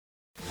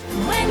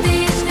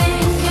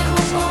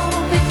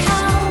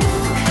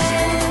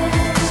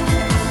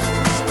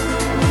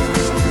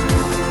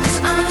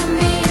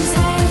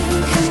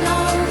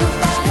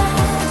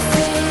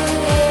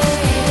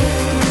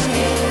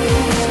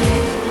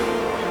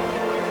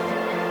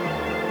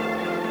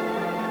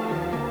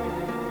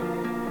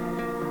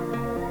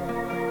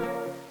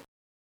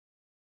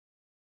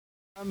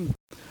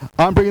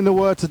I'm bringing the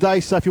word today,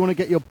 so if you want to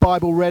get your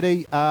Bible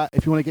ready,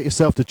 if you want to get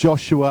yourself to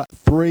Joshua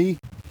 3,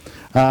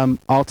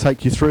 I'll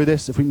take you through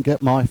this. If we can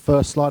get my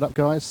first slide up,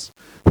 guys.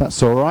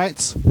 That's all right.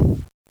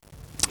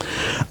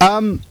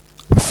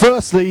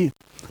 Firstly,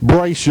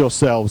 brace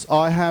yourselves.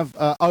 I have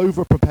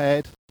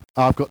over-prepared.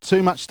 I've got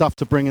too much stuff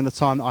to bring in the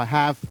time that I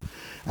have,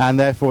 and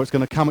therefore it's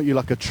going to come at you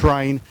like a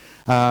train,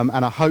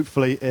 and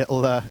hopefully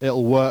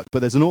it'll work. But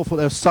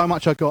there's so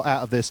much I got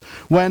out of this.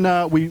 When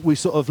we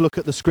sort of look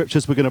at the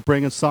scriptures we're going to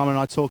bring, and Simon and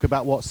I talk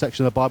about what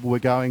section of the Bible we're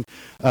going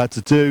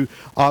to do,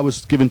 I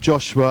was given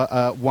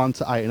Joshua 1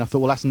 to 8, and I thought,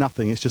 well, that's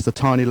nothing. It's just a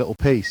tiny little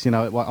piece. You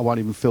know, I won't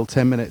even fill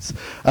 10 minutes.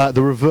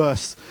 The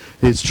reverse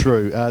is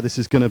true. This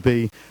is going to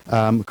be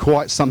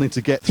quite something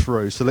to get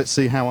through. So let's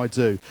see how I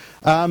do.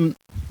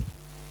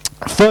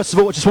 First of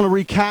all, I just want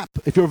to recap.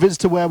 If you're a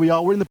visitor where we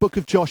are, we're in the book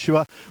of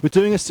Joshua. We're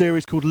doing a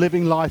series called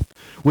Living Life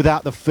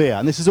Without the Fear.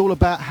 And this is all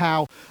about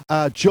how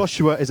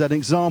Joshua is an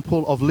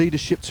example of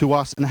leadership to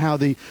us, and how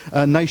the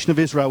nation of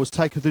Israel was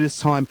taken through this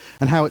time,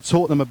 and how it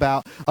taught them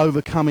about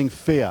overcoming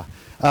fear.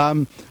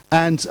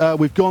 And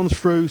we've gone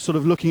through sort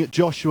of looking at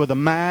Joshua the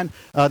man,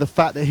 the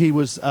fact that he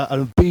was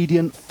an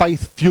obedient,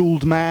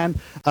 faith-fueled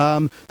man,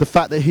 the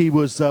fact that he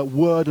was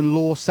word and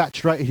law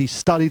saturated. He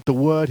studied the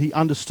word, he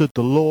understood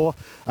the law,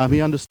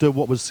 he understood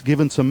what was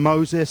given to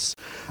Moses,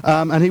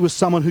 and he was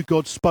someone who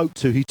God spoke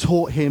to. He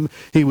taught him,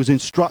 he was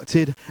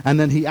instructed, and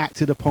then he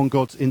acted upon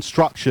God's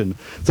instruction.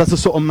 So that's the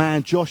sort of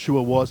man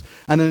Joshua was.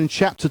 And then in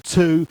chapter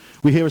 2,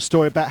 we hear a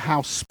story about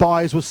how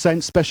spies were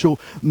sent, special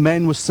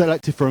men were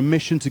selected for a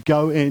mission to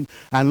go in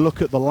and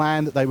look at the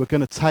land that they were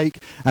going to take,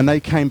 and they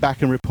came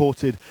back and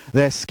reported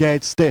they're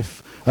scared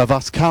stiff of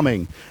us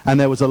coming. And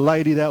there was a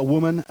lady there, a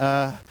woman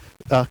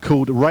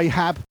called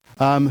Rahab,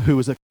 who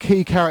was a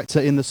key character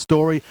in the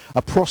story,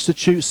 a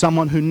prostitute,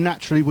 someone who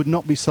naturally would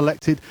not be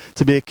selected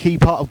to be a key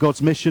part of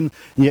God's mission,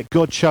 and yet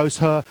God chose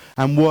her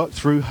and worked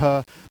through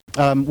her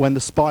when the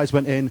spies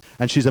went in,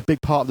 and she's a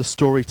big part of the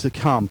story to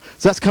come.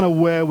 So that's kind of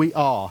where we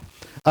are.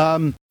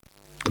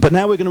 But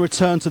now we're going to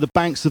return to the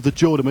banks of the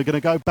Jordan. We're going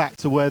to go back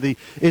to where the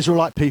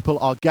Israelite people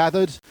are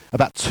gathered,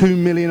 about 2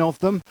 million of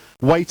them,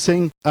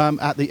 waiting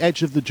at the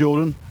edge of the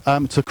Jordan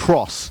to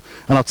cross.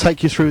 And I'll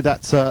take you through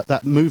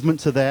that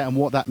movement to there and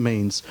what that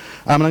means.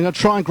 And I'm going to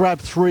try and grab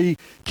 3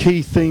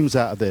 key themes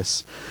out of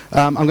this.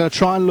 I'm going to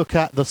try and look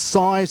at the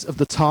size of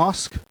the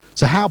task.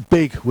 So how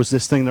big was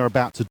this thing they're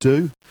about to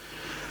do?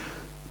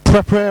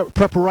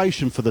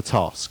 Preparation for the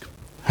task.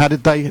 How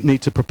did they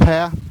need to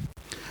prepare?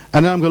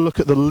 And then I'm going to look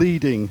at the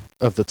leading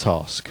of the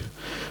task.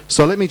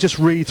 So let me just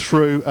read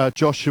through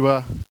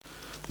Joshua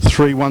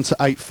 3, 1 to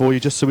 8 for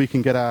you, just so we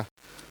can get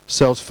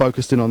ourselves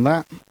focused in on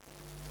that.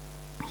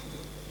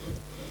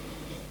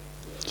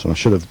 So I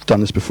should have done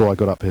this before I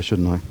got up here,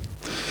 shouldn't I?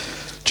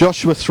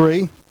 Joshua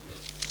 3.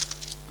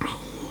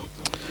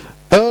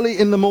 Early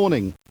in the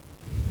morning.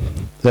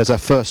 There's our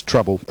first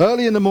trouble.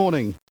 Early in the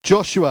morning,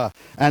 Joshua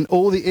and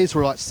all the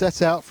Israelites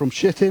set out from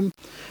Shittim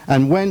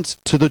and went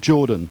to the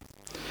Jordan,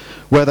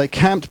 where they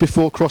camped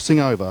before crossing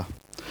over.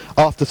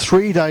 After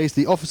 3 days,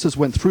 the officers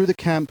went through the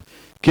camp,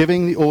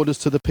 giving the orders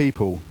to the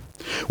people.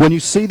 When you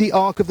see the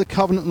ark of the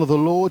covenant of the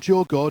Lord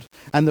your God,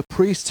 and the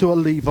priests who are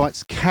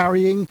Levites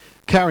carrying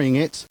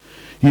it,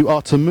 you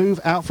are to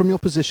move out from your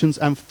positions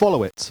and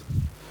follow it.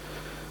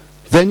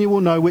 Then you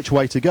will know which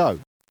way to go,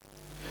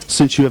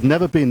 since you have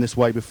never been this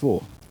way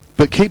before.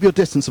 But keep your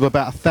distance of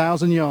about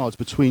 1,000 yards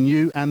between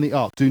you and the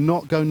ark. Do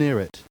not go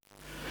near it.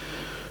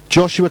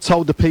 Joshua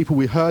told the people,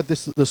 we heard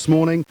this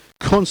morning,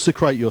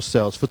 consecrate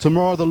yourselves, for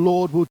tomorrow the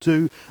Lord will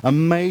do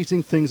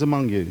amazing things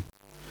among you.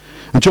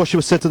 And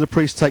Joshua said to the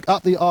priests, take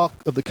up the ark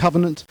of the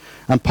covenant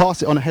and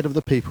pass it on ahead of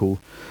the people.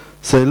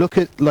 So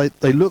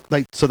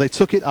they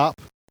took it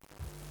up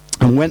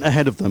and went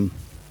ahead of them.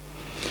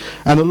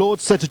 And the Lord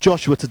said to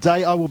Joshua,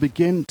 today I will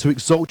begin to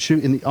exalt you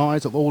in the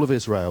eyes of all of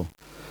Israel,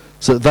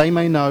 so that they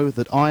may know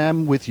that I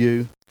am with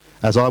you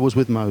as I was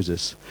with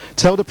Moses.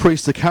 Tell the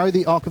priests to carry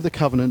the ark of the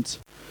covenant,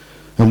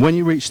 and when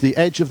you reach the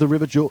edge of the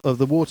river of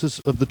the waters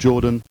of the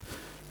Jordan,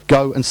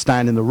 go and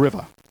stand in the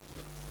river.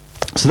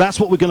 So that's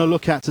what we're going to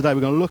look at today.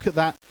 We're going to look at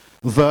that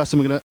verse,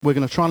 and we're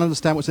going to try and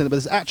understand what's in it. But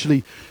there's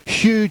actually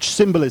huge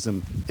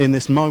symbolism in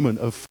this moment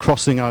of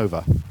crossing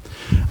over.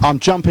 I'm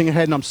jumping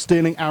ahead and I'm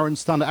stealing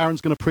Aaron's thunder. Aaron's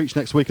going to preach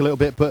next week a little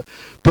bit, but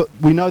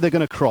we know they're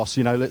going to cross.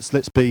 You know,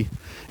 let's be.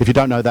 If you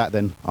don't know that,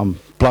 then I'm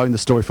blowing the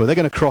story for you. They're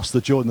going to cross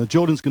the Jordan. The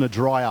Jordan's going to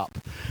dry up,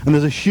 and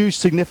there's a huge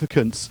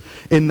significance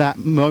in that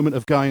moment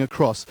of going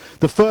across.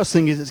 The first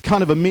thing is it's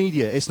kind of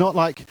immediate. It's not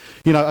like,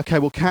 you know, okay,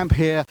 we'll camp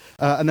here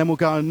and then we'll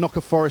go and knock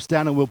a forest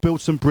down and we'll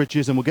build some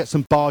bridges and we'll get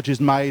some barges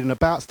made, and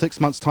about 6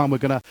 months' time we're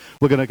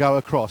gonna go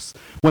across.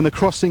 When the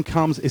crossing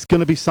comes, it's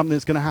going to be something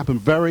that's going to happen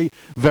very,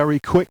 very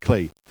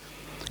quickly.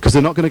 Because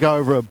they're not going to go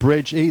over a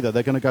bridge either.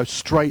 They're going to go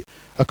straight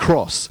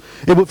across.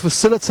 It would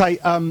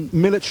facilitate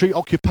military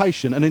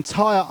occupation. An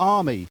entire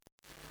army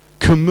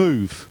can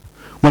move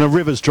when a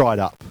river's dried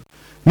up.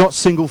 Not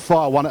single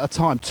file, one at a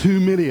time. 2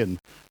 million,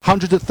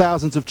 hundreds of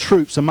thousands of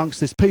troops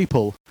amongst this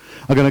people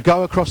are going to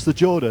go across the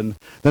Jordan.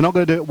 They're not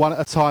going to do it one at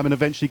a time and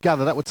eventually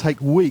gather. That would take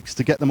weeks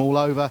to get them all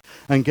over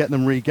and get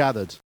them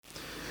regathered.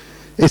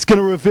 It's going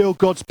to reveal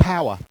God's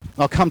power.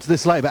 I'll come to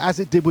this later, but as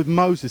it did with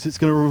Moses, it's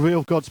going to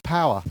reveal God's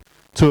power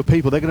to a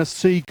people. They're going to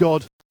see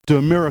God do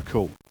a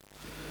miracle.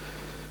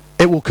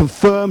 It will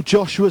confirm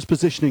Joshua's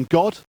position in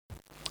God.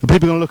 And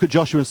people are going to look at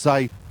Joshua and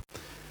say,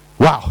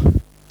 wow,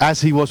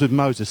 as he was with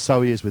Moses,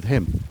 so he is with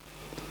him.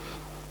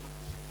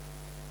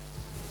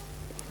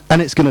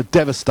 And it's going to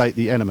devastate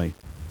the enemy.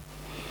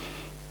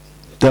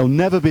 They'll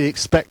never be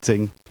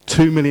expecting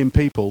 2 million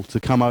people to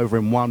come over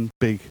in one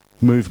big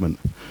movement.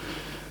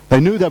 They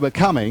knew they were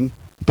coming,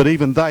 but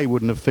even they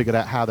wouldn't have figured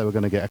out how they were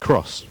going to get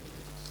across.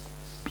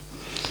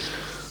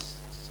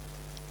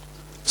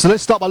 So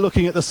let's start by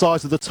looking at the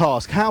size of the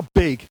task. How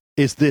big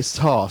is this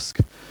task?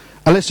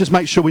 And let's just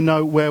make sure we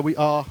know where we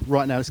are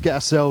right now. Let's get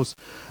ourselves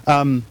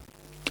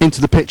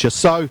into the picture.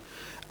 So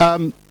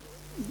the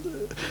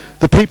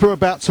people are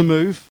about to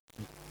move.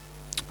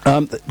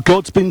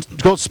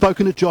 God's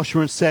spoken to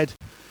Joshua and said,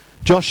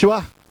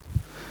 Joshua,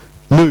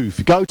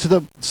 move. Go to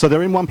the. So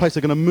they're in one place.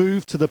 They're going to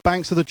move to the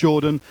banks of the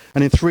Jordan,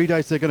 and in 3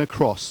 days they're going to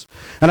cross.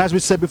 And as we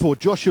said before,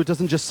 Joshua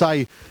doesn't just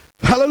say,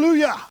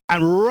 hallelujah,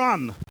 and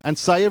run and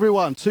say,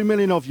 everyone, 2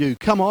 million of you,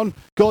 come on,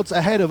 God's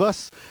ahead of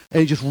us.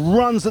 And he just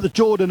runs at the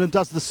Jordan and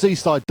does the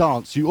seaside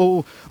dance. You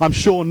all, I'm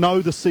sure,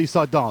 know the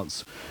seaside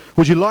dance.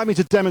 Would you like me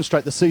to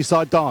demonstrate the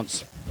seaside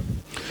dance?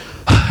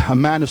 A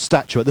man of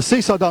stature. The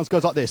seaside dance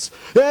goes like this.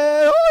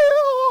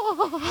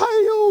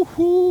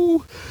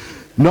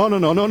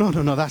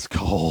 No, that's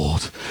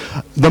cold.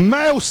 The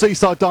male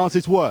seaside dance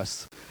is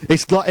worse.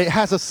 It's like it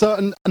has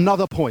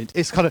another point.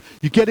 It's kind of,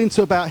 you get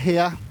into about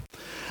here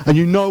and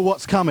you know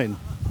what's coming.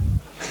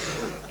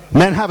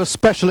 Men have a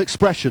special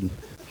expression.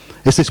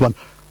 It's this one.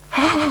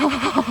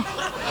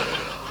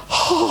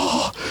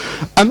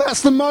 And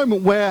that's the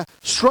moment where,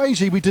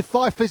 strangely, we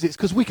defy physics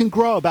because we can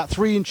grow about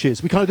 3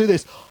 inches. We kind of do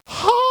this.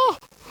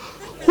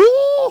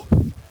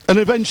 And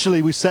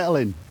eventually we settle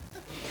in.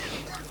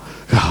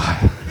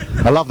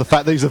 I love the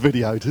fact these are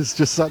videoed. It's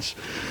just such.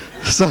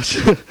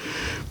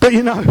 But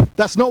you know,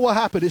 that's not what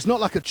happened. It's not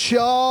like a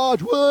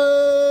charge.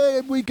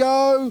 Whoa, we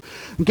go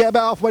and get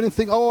about halfway and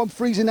think, oh, I'm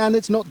freezing and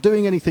it's not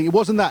doing anything. It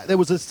wasn't that. There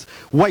was this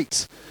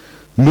wait,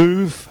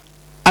 move.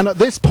 And at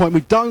this point,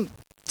 we don't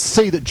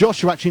see that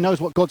Joshua actually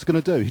knows what God's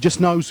going to do. He just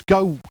knows,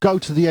 go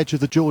to the edge of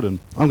the Jordan.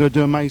 I'm going to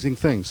do amazing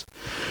things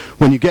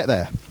when you get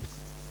there.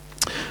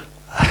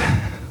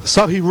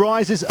 So he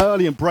rises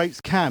early and breaks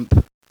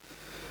camp.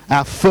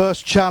 Our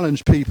first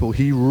challenge, people.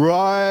 He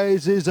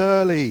rises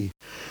early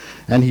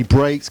and he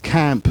breaks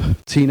camp.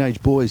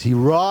 Teenage boys, he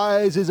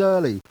rises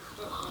early.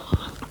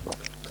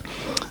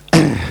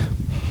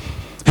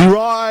 He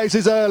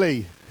rises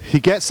early. He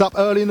gets up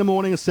early in the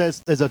morning and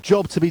says, there's a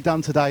job to be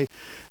done today,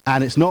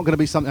 and it's not going to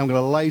be something I'm going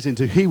to laze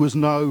into. He was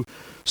no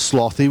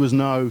sloth. He was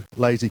no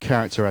lazy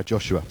character, our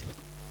Joshua.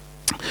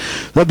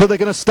 But they're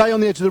going to stay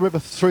on the edge of the river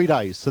for 3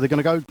 days. So they're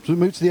going to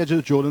move to the edge of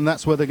the Jordan, and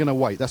that's where they're going to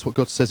wait. That's what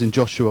God says in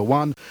Joshua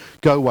 1,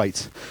 go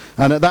wait.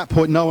 And at that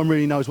point, no one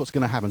really knows what's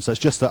going to happen. So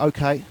it's just that,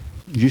 okay,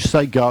 you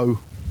say go,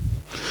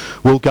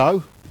 we'll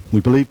go. We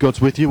believe God's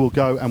with you, we'll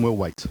go, and we'll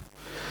wait.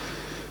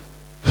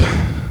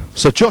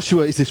 So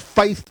Joshua is this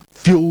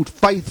faith-fueled,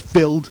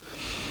 faith-filled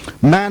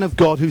man of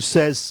God who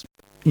says,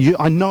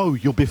 I know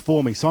you're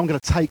before me, so I'm going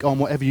to take on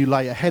whatever you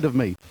lay ahead of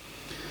me.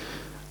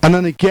 And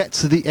then they get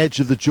to the edge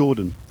of the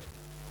Jordan.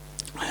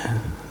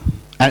 And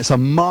it's a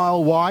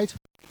mile wide.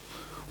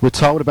 We're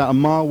told about a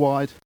mile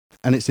wide,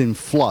 and it's in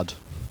flood.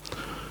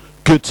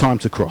 Good time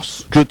to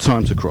cross. Good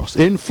time to cross.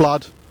 In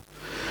flood.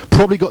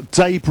 Probably got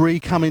debris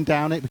coming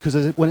down it because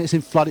when it's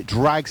in flood, it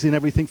drags in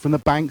everything from the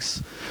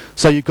banks.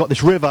 So you've got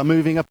this river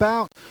moving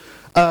about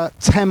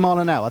 10 miles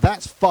an hour.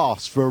 That's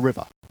fast for a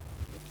river.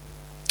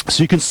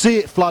 So you can see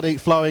it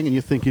flowing, and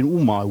you're thinking,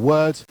 oh my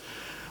word,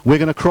 we're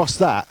going to cross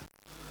that.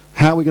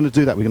 How are we going to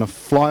do that? We're going to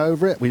fly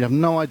over it? We have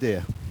no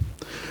idea.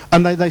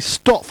 And they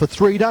stop for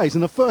 3 days.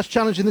 And the first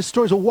challenge in this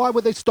story is, well, why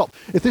would they stop?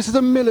 If this is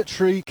a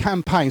military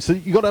campaign, so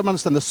you've got to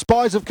understand, the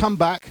spies have come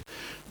back,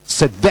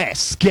 said they're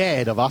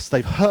scared of us,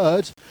 they've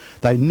heard,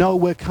 they know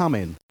we're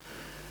coming.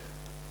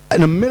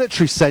 In a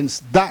military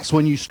sense, that's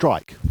when you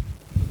strike.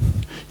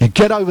 You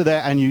get over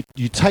there and you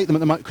take them at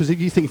the moment, because if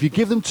you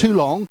give them too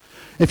long,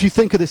 if you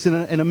think of this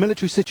in a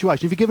military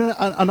situation, if you give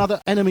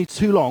another enemy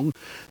too long,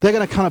 they're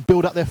going to kind of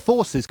build up their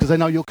forces because they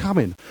know you're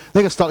coming.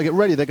 They're going to start to get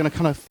ready. They're going to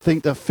kind of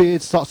think their fear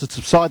starts to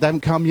subside. They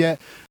haven't come yet.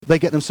 They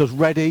get themselves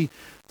ready.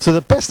 So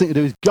the best thing to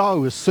do is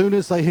go. As soon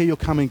as they hear you're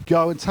coming,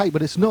 go and take.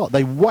 But it's not.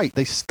 They wait.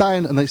 They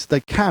stand and they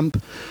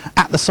camp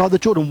at the side of the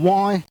Jordan.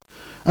 Why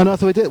on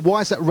earth do we do it?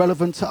 Why is that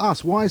relevant to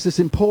us? Why is this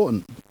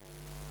important?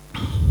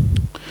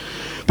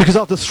 Because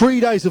after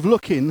 3 days of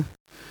looking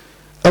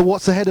at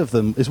what's ahead of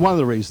them is one of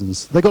the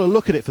reasons. They've got to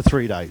look at it for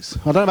 3 days.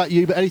 I don't know about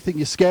you, but anything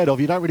you're scared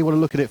of, you don't really want to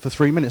look at it for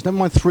 3 minutes. Never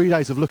mind 3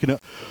 days of looking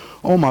at,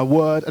 oh my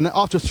word. And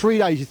after 3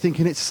 days, you're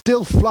thinking it's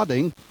still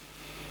flooding.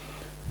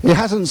 It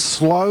hasn't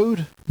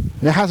slowed.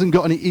 It hasn't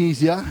got any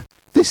easier.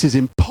 This is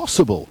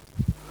impossible.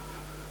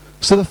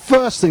 So the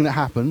first thing that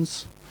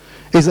happens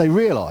is they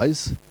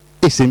realise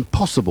it's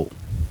impossible.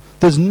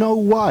 There's no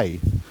way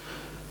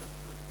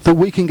that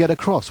we can get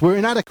across. We're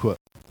inadequate.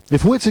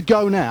 If we're to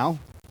go now,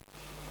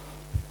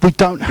 we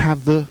don't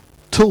have the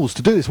tools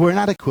to do this. We're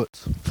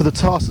inadequate for the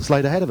task that's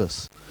laid ahead of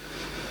us.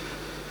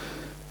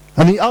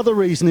 And the other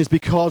reason is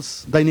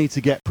because they need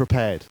to get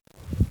prepared.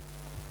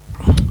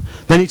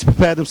 They need to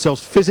prepare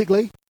themselves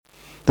physically.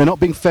 They're not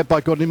being fed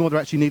by God anymore. They're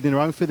actually needing their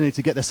own food. They need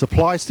to get their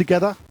supplies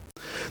together.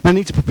 They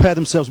need to prepare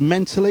themselves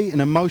mentally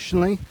and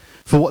emotionally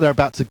for what they're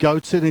about to go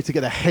to. They need to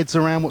get their heads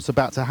around what's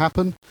about to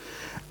happen.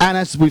 And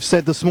as we've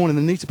said this morning,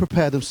 they need to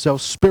prepare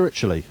themselves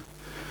spiritually.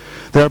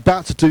 They're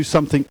about to do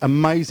something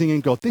amazing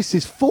in God. This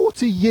is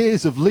 40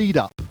 years of lead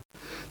up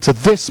to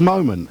this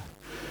moment.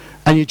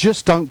 And you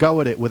just don't go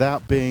at it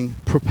without being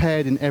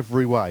prepared in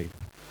every way.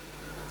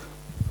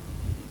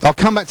 I'll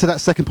come back to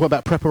that second point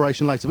about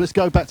preparation later. But let's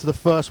go back to the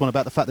first one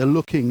about the fact they're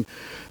looking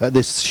at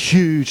this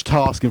huge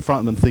task in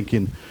front of them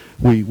thinking,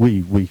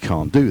 we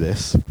can't do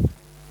this.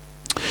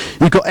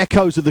 You've got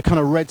echoes of the kind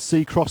of Red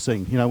Sea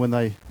crossing, you know, when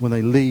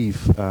they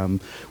leave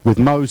with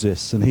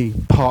Moses and he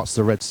parts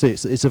the Red Sea.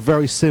 It's a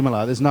very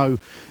similar, there's no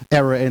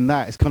error in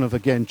that. It's kind of,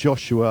 again,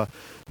 Joshua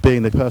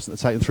being the person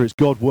that's taken through. It's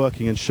God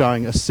working and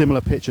showing a similar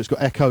picture. It's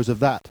got echoes of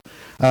that.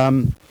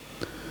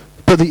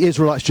 But the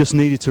Israelites just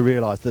needed to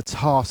realise the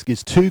task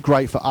is too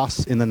great for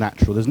us in the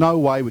natural. There's no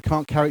way. We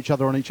can't carry each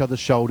other on each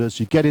other's shoulders.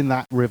 You get in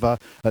that river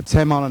at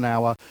 10 miles an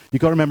hour. You've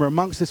got to remember,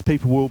 amongst this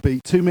people will be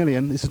 2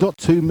 million. This is not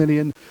 2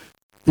 million,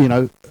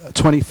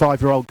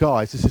 25-year-old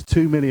guys. This is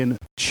 2 million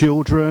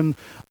children,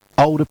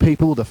 older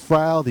people, the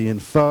frail, the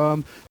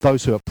infirm,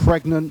 those who are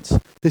pregnant.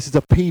 This is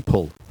a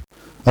people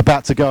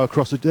about to go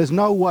across. There's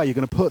no way you're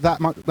going to put that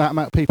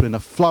amount of people in a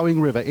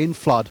flowing river in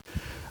flood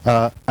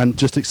and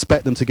just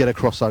expect them to get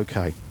across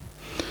okay.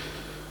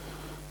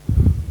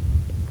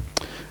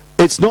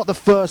 It's not the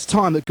first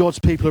time that God's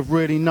people have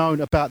really known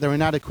about their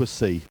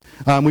inadequacy.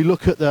 We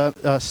look at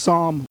the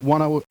Psalm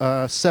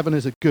 107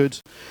 is a good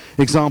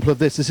example of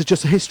this. This is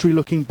just a history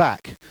looking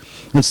back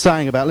and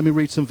saying about, let me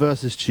read some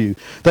verses to you.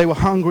 They were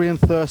hungry and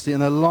thirsty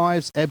and their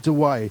lives ebbed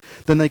away.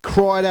 Then they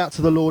cried out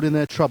to the Lord in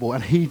their trouble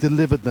and he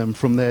delivered them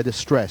from their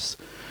distress.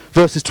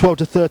 Verses 12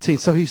 to 13,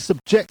 so he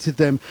subjected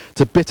them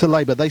to bitter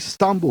labour. They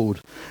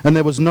stumbled and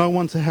there was no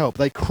one to help.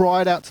 They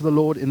cried out to the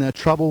Lord in their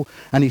trouble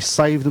and he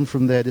saved them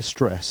from their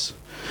distress.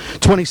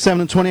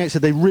 27 and 28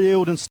 said they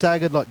reeled and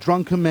staggered like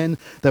drunken men.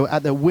 They were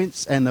at their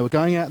wits' end. They were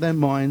going out of their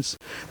minds.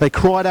 They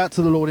cried out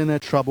to the Lord in their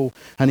trouble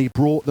and he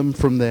brought them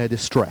from their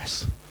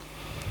distress.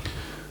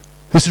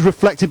 This is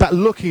reflecting back,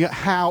 looking at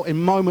how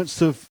in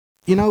moments of,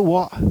 you know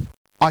what,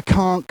 I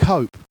can't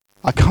cope.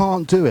 I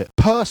can't do it.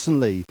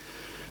 Personally,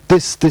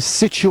 this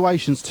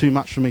situation's too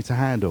much for me to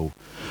handle.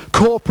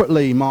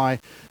 Corporately,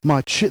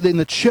 in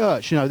the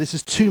church, this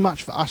is too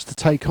much for us to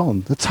take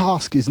on. The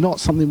task is not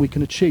something we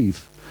can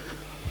achieve.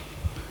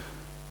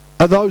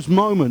 At those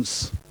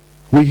moments,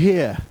 we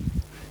hear,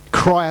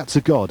 cry out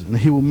to God and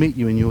he will meet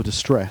you in your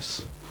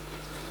distress.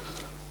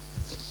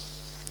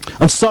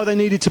 And so they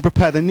needed to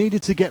prepare. They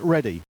needed to get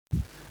ready.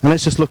 And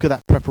let's just look at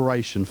that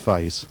preparation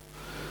phase.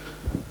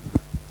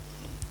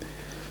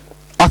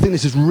 I think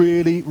this is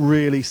really,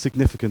 really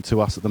significant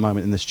to us at the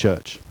moment in this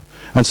church.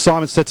 And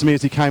Simon said to me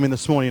as he came in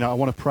this morning, I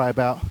want to pray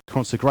about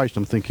consecration.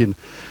 I'm thinking,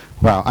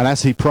 wow. And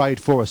as he prayed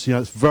for us,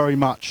 it's very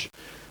much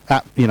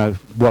at,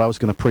 what I was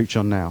going to preach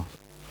on now.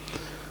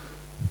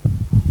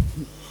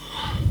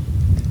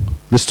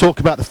 Let's talk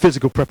about the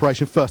physical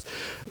preparation first.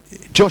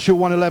 Joshua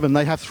 1:11,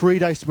 they have 3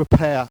 days to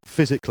prepare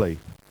physically.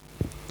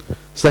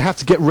 So they have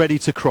to get ready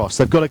to cross.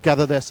 They've got to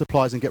gather their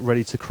supplies and get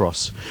ready to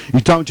cross.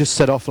 You don't just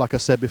set off, like I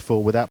said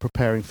before, without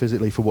preparing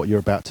physically for what you're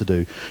about to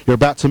do. You're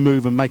about to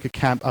move and make a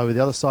camp over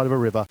the other side of a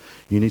river.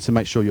 You need to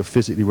make sure you're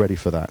physically ready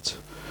for that.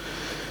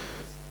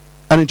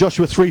 And in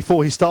Joshua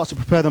 3:4, he starts to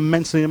prepare them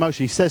mentally and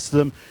emotionally. He says to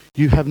them,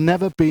 you have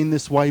never been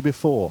this way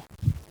before.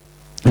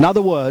 In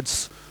other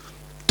words,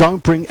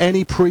 don't bring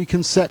any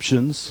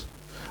preconceptions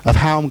of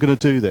how I'm going to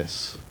do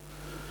this.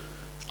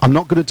 I'm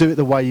not going to do it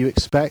the way you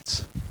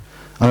expect.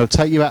 I'm going to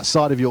take you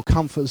outside of your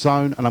comfort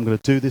zone and I'm going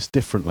to do this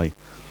differently.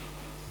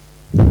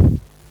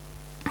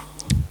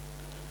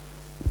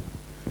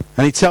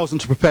 And he tells them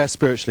to prepare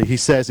spiritually. He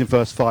says in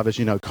verse 5, as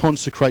you know,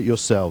 consecrate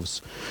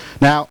yourselves.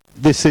 Now,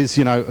 this is,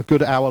 a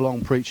good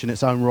hour-long preach in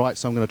its own right,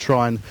 so I'm going to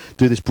try and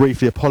do this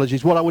briefly.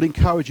 Apologies. What I would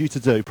encourage you to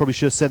do, probably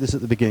should have said this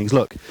at the beginning, is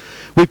look,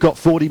 we've got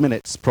 40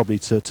 minutes probably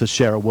to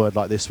share a word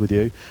like this with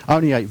you.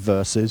 Only 8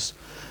 verses.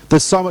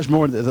 There's so much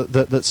more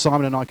that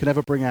Simon and I can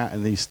ever bring out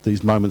in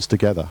these moments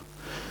together.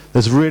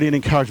 There's really an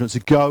encouragement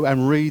to go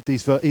and read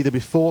these either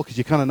before, because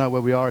you kind of know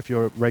where we are if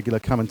you're a regular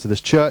coming to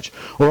this church,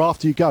 or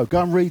after you go.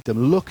 Go and read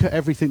them. Look at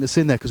everything that's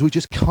in there, because we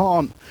just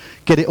can't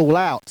get it all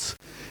out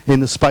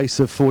in the space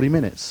of 40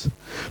 minutes.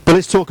 But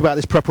let's talk about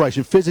this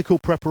preparation, physical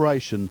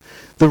preparation.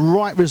 The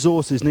right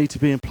resources need to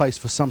be in place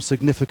for some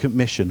significant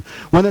mission.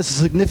 When there's a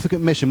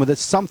significant mission, when there's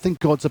something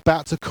God's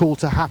about to call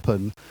to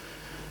happen,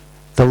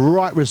 The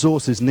right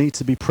resources need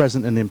to be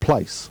present and in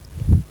place.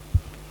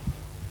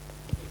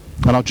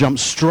 And I'll jump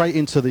straight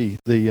into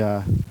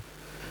the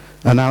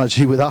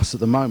analogy with us at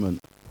the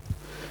moment.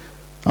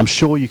 I'm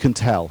sure you can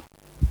tell.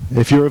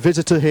 If you're a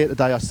visitor here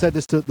today, I said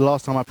this the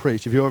last time I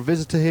preached, if you're a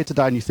visitor here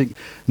today and you think,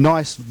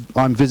 nice,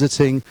 I'm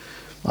visiting,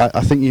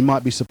 I think you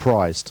might be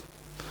surprised.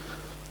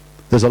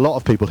 There's a lot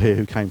of people here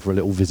who came for a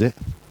little visit.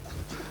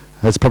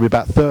 There's probably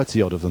about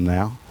 30 odd of them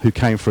now who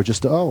came for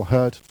just,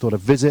 thought I'd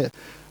visit,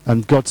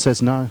 and God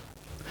says no.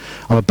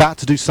 I'm about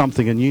to do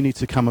something and you need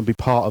to come and be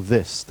part of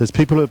this. There's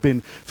people who have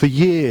been for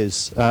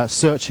years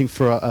searching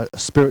for a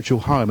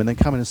spiritual home and then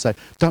come in and say,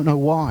 don't know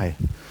why.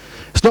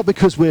 It's not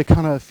because we're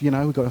kind of,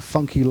 we've got a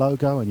funky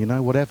logo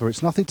and, whatever.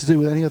 It's nothing to do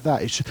with any of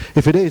that.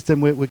 If it is,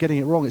 then we're getting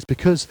it wrong. It's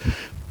because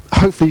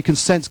hopefully you can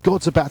sense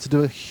God's about to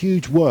do a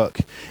huge work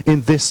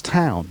in this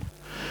town.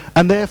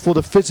 And therefore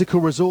the physical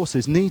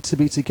resources need to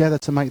be together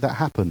to make that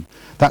happen.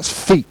 That's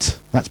feet,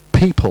 that's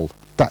people,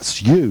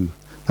 that's you,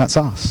 that's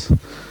us.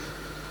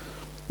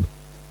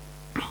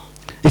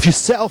 If you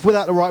set off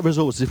without the right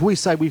resources, if we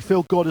say we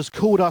feel God has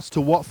called us to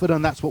Watford,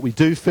 and that's what we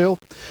do feel,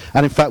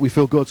 and in fact we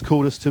feel God's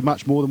called us to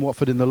much more than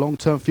Watford in the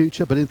long-term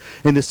future, but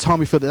in this time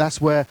we feel that that's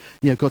where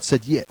God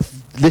said,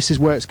 this is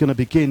where it's going to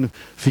begin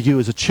for you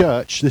as a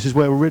church. This is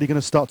where we're really going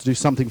to start to do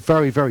something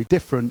very, very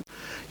different.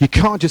 You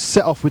can't just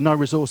set off with no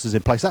resources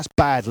in place. That's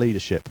bad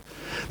leadership.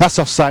 That's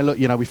us saying, look,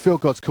 we feel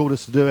God's called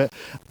us to do it.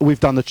 We've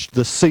done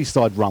the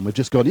seaside run. We've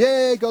just gone,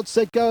 God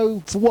said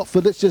go for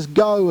Watford, let's just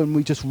go, and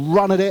we just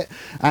run at it,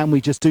 and we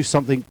just do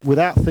something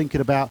without thinking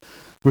about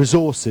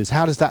resources.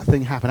 How does that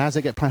thing happen? How does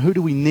it get planned? Who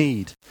do we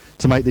need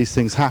to make these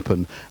things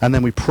happen? And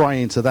then we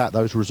pray into that.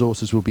 Those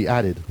resources will be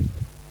added.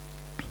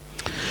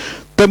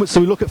 So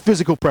we look at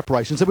physical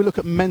preparation. So we look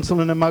at mental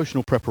and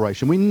emotional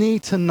preparation. We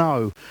need to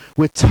know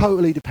we're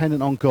totally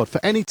dependent on God. For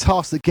any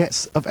task that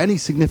gets of any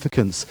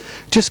significance,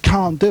 just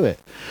can't do it.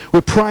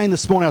 We're praying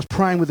this morning. I was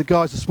praying with the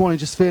guys this morning,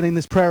 just feeling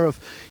this prayer of,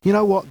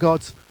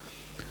 God,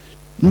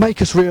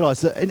 make us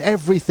realise that in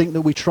everything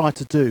that we try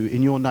to do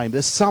in your name,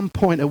 there's some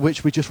point at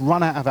which we just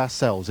run out of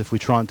ourselves if we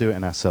try and do it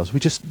in ourselves.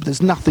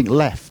 There's nothing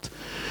left.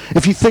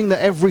 If you think that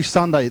every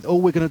Sunday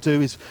all we're going to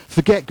do is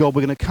forget God,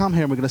 we're going to come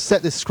here and we're going to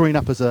set this screen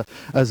up as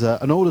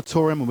an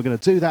auditorium and we're going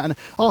to do that, and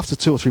after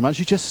 2 or 3 months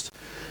you just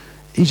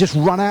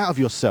run out of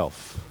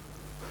yourself.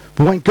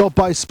 But when God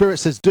by His Spirit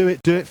says, do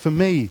it for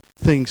me,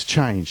 things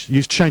change.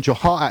 You change your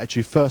heart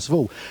attitude, first of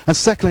all. And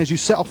secondly, as you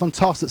set off on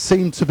tasks that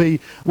seem to be,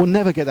 we'll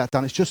never get that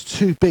done, it's just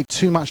too big,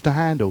 too much to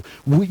handle,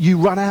 you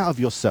run out of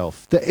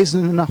yourself. There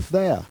isn't enough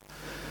there.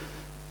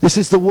 This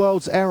is the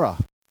world's error.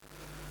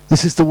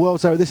 This is the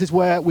world's error. This is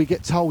where we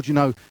get told,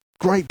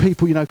 great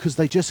people, because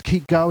they just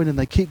keep going and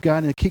they keep going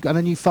and they keep going,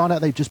 and then you find out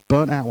they've just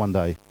burnt out one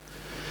day.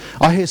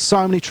 I hear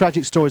so many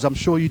tragic stories, I'm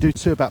sure you do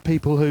too, about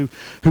people who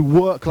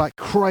work like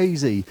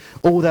crazy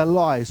all their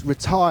lives,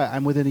 retire,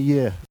 and within a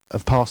year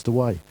have passed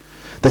away.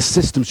 Their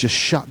systems just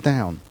shut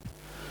down.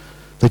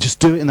 They just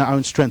do it in their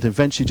own strength.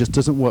 Eventually it just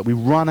doesn't work. We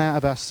run out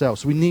of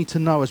ourselves. We need to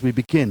know as we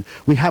begin,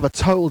 we have a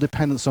total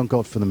dependence on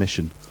God for the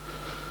mission.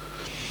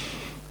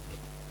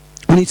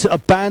 We need to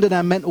abandon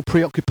our mental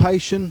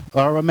preoccupation,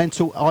 or our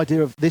mental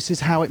idea of this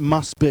is how it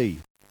must be.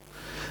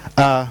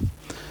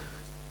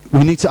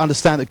 We need to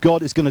understand that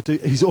God is going to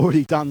do, He's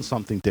already done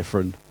something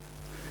different.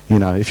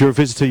 If you're a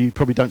visitor, you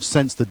probably don't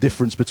sense the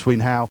difference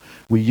between how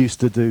we used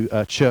to do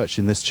church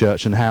in this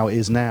church and how it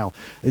is now.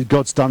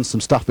 God's done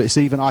some stuff, but it's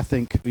even, I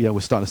think, we're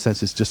starting to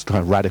sense it's just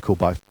kind of radical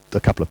by a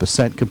couple of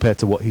 % compared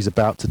to what He's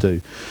about to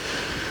do.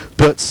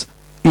 But,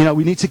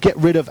 we need to get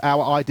rid of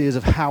our ideas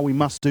of how we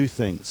must do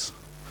things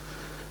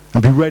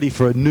and be ready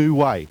for a new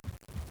way,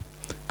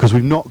 because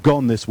we've not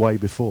gone this way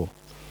before.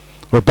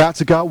 We're about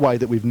to go a way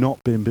that we've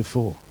not been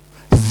before.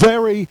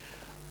 Very,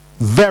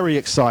 very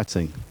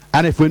exciting.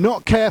 And if we're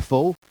not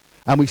careful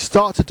and we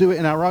start to do it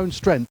in our own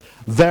strength,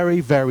 very,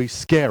 very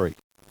scary.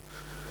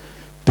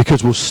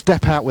 Because we'll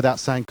step out without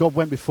saying, God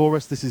went before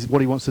us, this is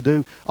what He wants to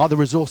do. Are the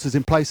resources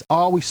in place?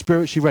 Are we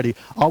spiritually ready?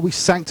 Are we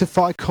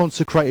sanctified,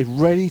 consecrated,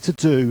 ready to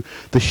do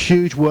the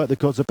huge work that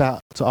God's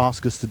about to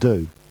ask us to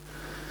do?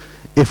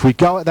 If we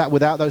go at that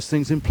without those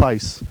things in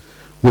place,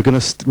 we're going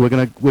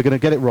to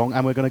get it wrong,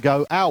 and we're going to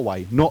go our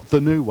way, not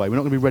the new way. We're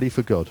not going to be ready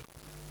for God.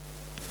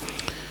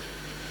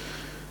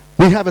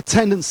 We have a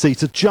tendency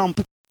to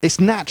jump. It's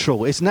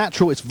natural. It's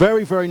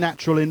very, very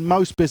natural in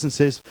most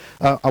businesses.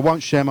 I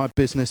won't share my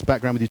business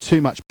background with you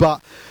too much,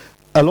 but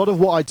a lot of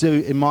what I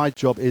do in my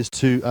job is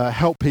to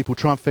help people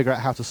try and figure out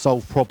how to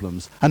solve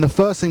problems. And the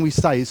first thing we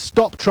say is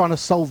stop trying to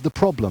solve the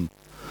problem.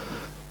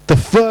 The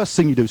first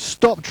thing you do,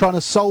 stop trying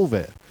to solve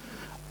it.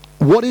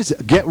 What is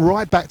it? Get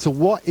right back to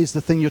what is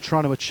the thing you're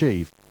trying to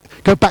achieve.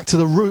 Go back to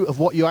the root of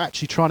what you're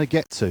actually trying to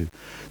get to.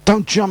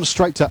 Don't jump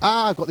straight to,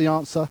 I've got the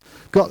answer,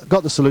 got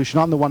the solution,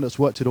 I'm the one that's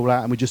worked it all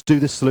out, and we just do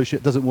this solution,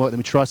 it doesn't work, then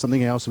we try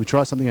something else, and we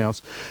try something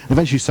else. And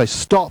eventually you say,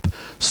 stop,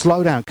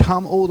 slow down,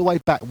 come all the way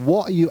back.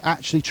 What are you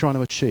actually trying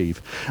to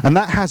achieve? And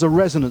that has a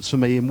resonance for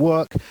me in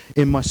work,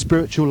 in my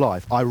spiritual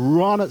life. I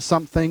run at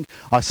something,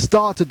 I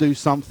start to do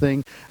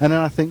something, and then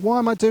I think, why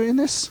am I doing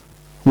this?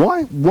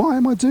 Why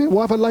am I doing it?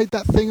 Why have I laid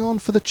that thing on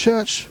for the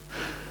church?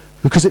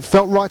 Because it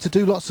felt right to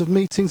do lots of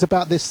meetings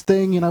about this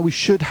thing. You know, we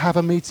should have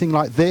a meeting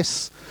like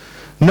this.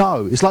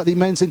 No, it's like the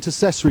men's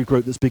intercessory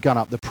group that's begun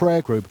up, the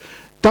prayer group.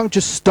 Don't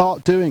just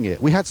start doing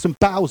it. We had some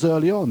battles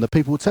early on that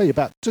people will tell you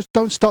about.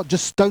 Don't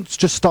just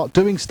start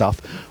doing stuff.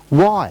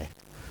 Why?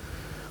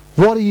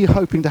 What are you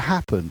hoping to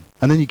happen?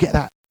 And then you get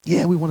that,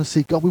 yeah, we want to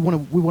see God. We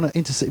want to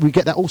intercede. We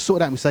get that all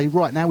sorted out and we say,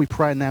 right, now we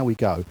pray and now we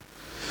go.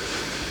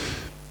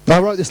 I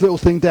wrote this little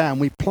thing down.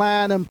 We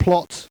plan and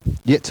plot,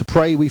 yet to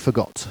pray we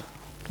forgot.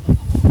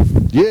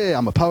 Yeah,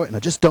 I'm a poet and I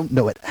just don't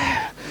know it.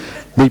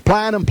 We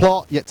plan and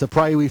plot, yet to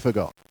pray we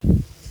forgot.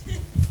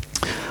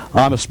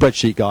 I'm a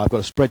spreadsheet guy. I've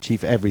got a spreadsheet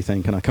for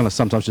everything, and I kind of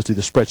sometimes just do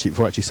the spreadsheet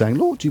before actually saying,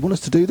 Lord, do you want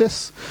us to do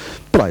this?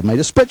 But I made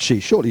a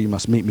spreadsheet. Surely you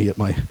must meet me at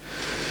my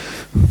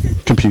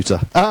computer.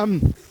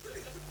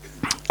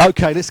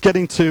 Okay, let's get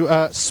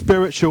into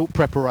spiritual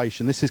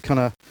preparation. This is kind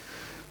of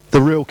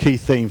the real key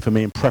theme for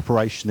me in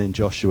preparation in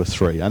Joshua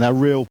 3, and a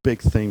real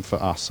big theme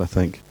for us, I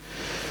think.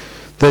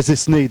 There's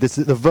this need.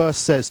 The verse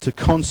says to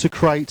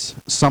consecrate,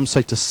 some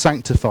say to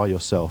sanctify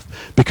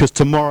yourself, because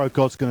tomorrow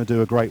God's going to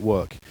do a great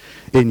work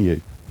in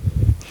you.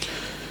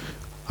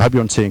 I hope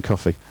you're on tea and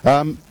coffee.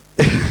 Yeah,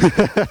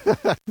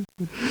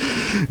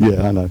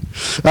 I know.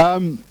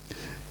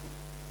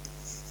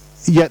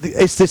 Yeah,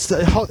 it's this,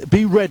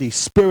 be ready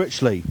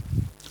spiritually.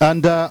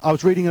 And I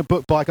was reading a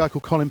book by a guy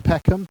called Colin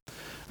Peckham.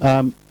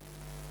 Can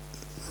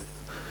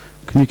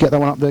you get that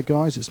one up there,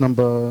 guys? It's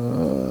number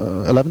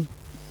 11.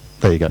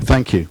 There you go.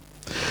 Thank you.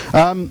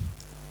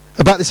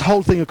 About this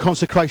whole thing of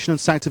consecration and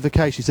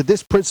sanctification. He said,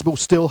 this principle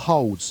still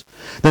holds.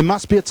 There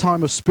must be a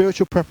time of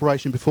spiritual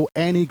preparation before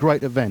any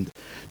great event.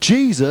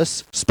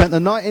 Jesus spent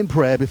the night in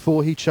prayer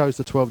before he chose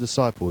the 12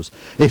 disciples.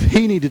 If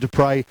he needed to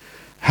pray,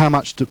 how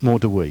much more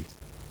do we?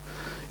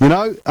 You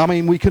know, I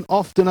mean, we can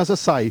often, as I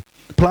say,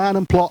 plan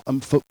and plot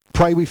and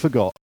pray we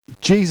forgot.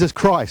 Jesus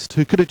Christ,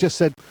 who could have just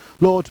said,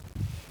 Lord,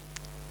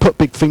 put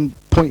big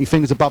pointy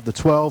fingers above the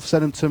 12,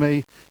 send them to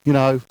me, you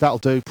know, that'll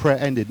do, prayer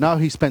ended. No,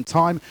 he spent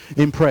time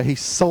in prayer. He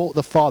sought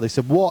the Father. He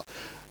said, what,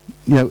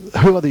 you know,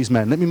 who are these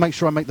men? Let me make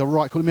sure I make the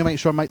right call. Let me make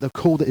sure I make the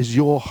call that is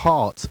your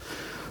heart.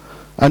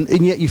 And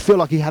yet you feel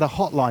like he had a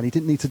hotline. He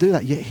didn't need to do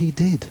that, yet he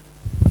did.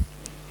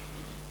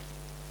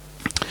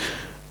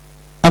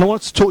 And I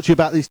wanted to talk to you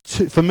about these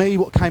two. For me,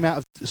 what came out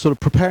of sort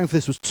of preparing for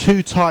this was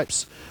two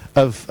types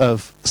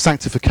of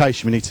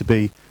sanctification we need to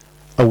be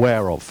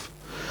aware of.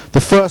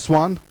 The first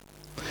one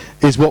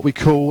is what we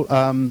call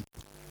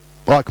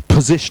like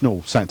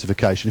positional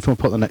sanctification. If you want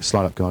to put the next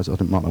slide up, guys, I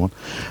didn't mark that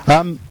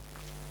one.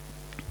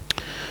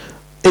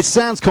 It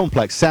sounds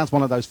complex, sounds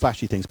one of those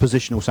flashy things,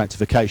 positional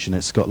sanctification.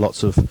 It's got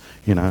lots of,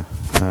 you know,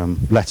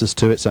 letters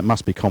to it, so it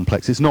must be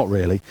complex. It's not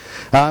really.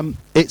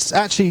 It's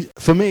actually,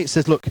 for me, it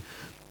says, look,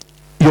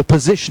 your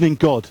position in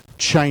God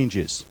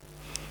changes.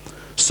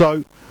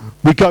 So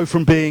we go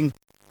from being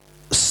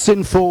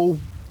sinful,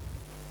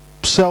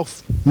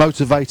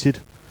 self-motivated.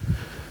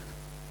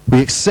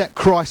 We accept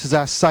Christ as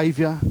our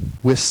Saviour.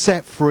 We're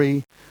set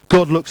free.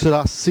 God looks at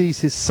us, sees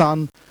his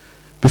Son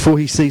before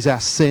he sees our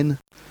sin.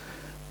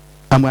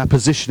 And our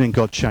position in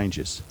God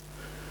changes.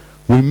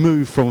 We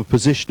move from a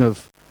position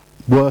of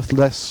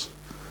worthless,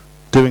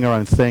 doing our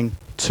own thing,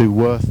 to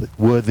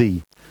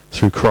worthy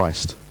through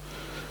Christ.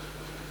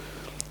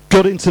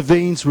 God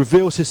intervenes,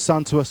 reveals his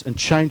Son to us, and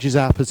changes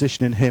our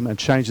position in him and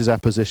changes our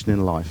position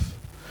in life.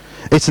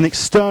 It's an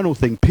external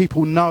thing.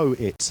 People know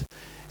it.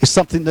 It's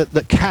something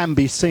that can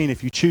be seen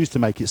if you choose to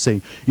make it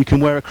seen. You can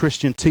wear a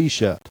Christian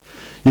t-shirt.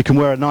 You can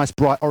wear a nice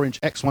bright orange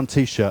X1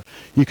 t-shirt.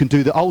 You can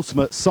do the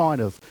ultimate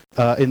sign of,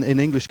 in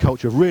English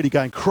culture, of really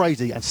going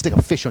crazy and stick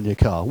a fish on your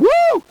car. Woo!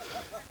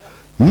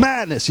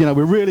 Madness! You know,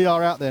 we really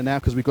are out there now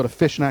because we've got a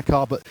fish in our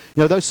car. But,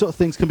 you know, those sort of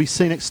things can be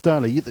seen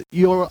externally.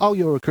 You're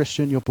a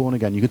Christian, you're born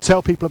again. You can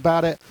tell people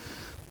about it.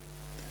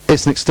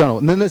 It's an external.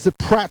 And then there's the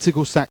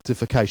practical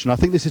sanctification. I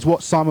think this is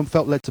what Simon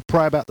felt led to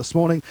pray about this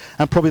morning,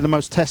 and probably the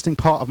most testing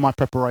part of my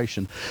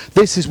preparation.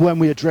 This is when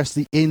we address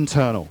the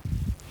internal.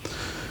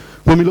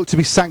 When we look to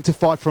be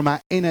sanctified from our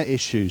inner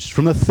issues,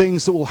 from the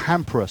things that will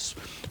hamper us,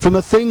 from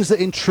the things that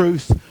in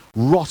truth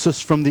rot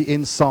us from the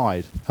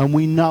inside. And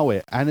we know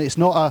it. And it's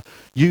not a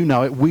you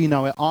know it, we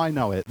know it, I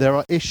know it. There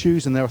are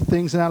issues and there are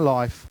things in our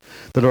life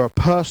that are a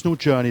personal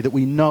journey that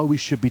we know we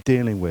should be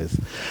dealing with.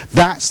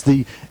 That's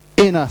the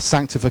inner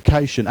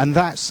sanctification, and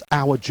that's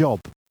our job.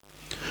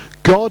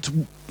 God,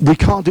 we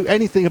can't do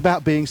anything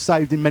about being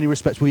saved in many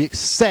respects. We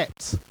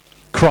accept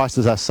Christ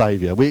as our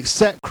Saviour. We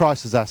accept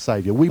Christ as our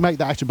Saviour. We make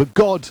that action, but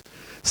God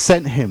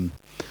sent him.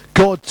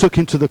 God took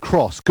him to the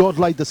cross. God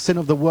laid the sin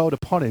of the world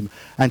upon him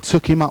and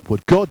took him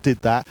upward. God did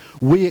that.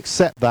 We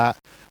accept that.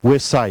 We're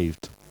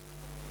saved.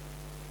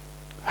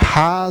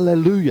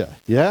 Hallelujah.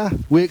 Yeah?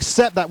 We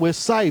accept that we're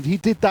saved. He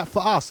did that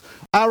for us.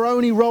 Our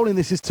only role in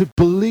this is to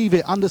believe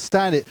it,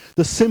 understand it.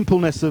 The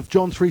simpleness of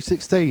John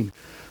 3:16.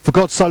 For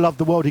God so loved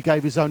the world, he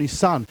gave his only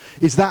Son.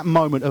 Is that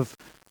moment of,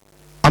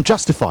 I'm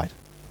justified.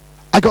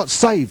 I got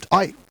saved.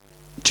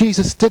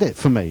 Jesus did it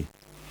for me.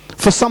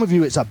 For some of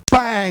you, it's a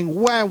bang,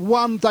 wham,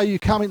 one day you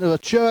come into a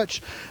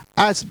church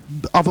as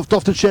I've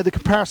often shared the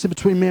comparison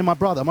between me and my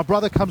brother. My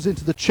brother comes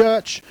into the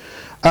church,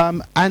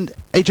 and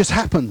it just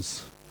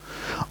happens.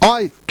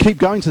 I keep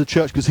going to the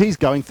church because he's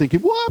going thinking,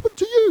 what happened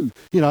to you?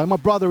 You know, my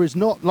brother is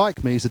not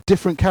like me. He's a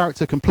different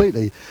character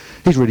completely.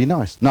 He's really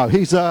nice. No,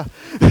 he's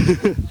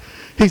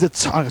he's a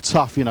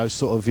tough, you know,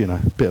 sort of, you know,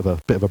 bit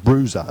of a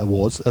bruiser. It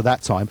was at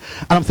that time.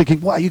 And I'm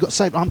thinking, wow, you got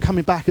saved. I'm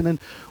coming back. And then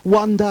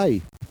one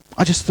day,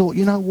 I just thought,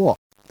 you know what?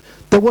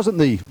 There wasn't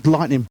the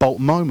lightning bolt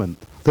moment.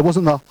 There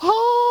wasn't the,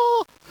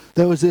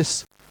 There was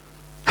this,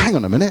 hang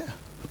on a minute.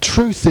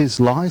 Truth is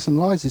lies and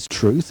lies is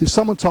truth. If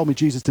someone told me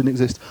Jesus didn't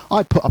exist,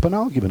 I'd put up an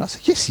argument. I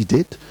said, yes, he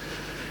did.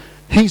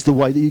 He's the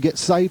way that you get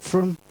saved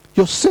from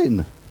your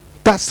sin.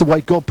 That's the way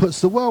God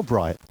puts the world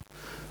right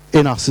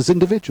in us as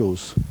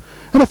individuals.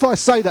 And if I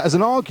say that as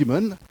an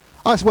argument,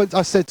 I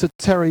said to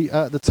Terry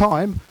at the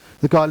time,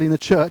 the guy leading the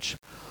church,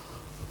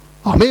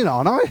 I'm in,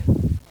 aren't I?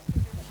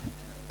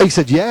 He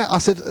said, yeah. I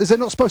said, is there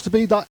not supposed to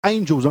be like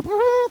angels and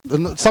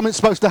something's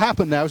supposed to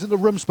happen now? Isn't the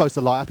room supposed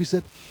to light up? He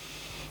said,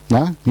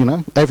 no, you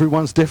know,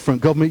 everyone's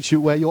different. God meets you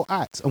where you're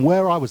at. And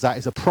where I was at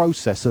is a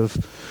process of,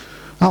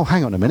 oh,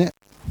 hang on a minute.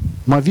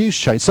 My views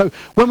change. So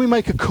when we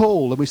make a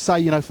call and we say,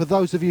 you know, for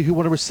those of you who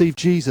want to receive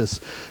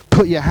Jesus,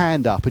 put your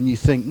hand up, and you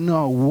think,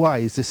 no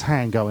way is this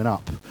hand going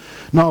up.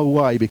 No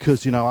way,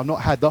 because, you know, I've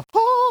not had the,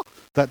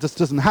 that just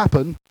doesn't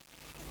happen.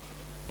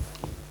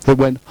 It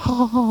went,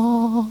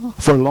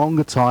 for a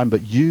longer time,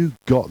 but you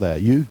got there.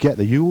 You get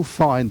there. You will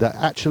find that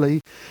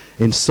actually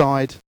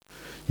inside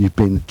you've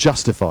been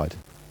justified.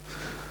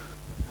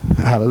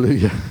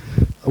 Hallelujah.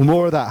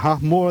 More of that, huh?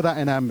 More of that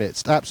in our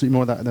midst. Absolutely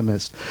more of that in our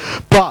midst.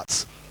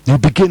 But you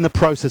begin the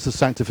process of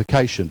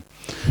sanctification.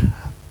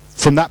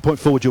 From that point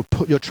forward,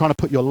 you're trying to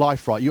put your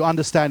life right. You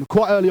understand,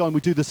 quite early on,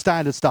 we do the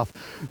standard stuff.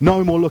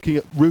 No more looking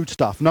at rude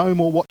stuff. No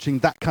more watching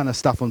that kind of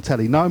stuff on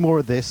telly. No more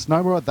of this.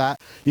 No more of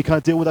that. You kind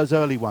of deal with those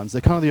early ones.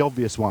 They're kind of the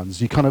obvious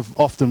ones. You kind of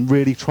often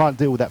really try to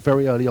deal with that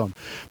very early on.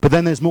 But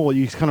then there's more.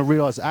 You kind of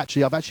realise,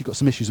 actually, I've actually got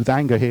some issues with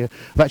anger here.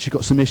 I've actually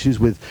got some issues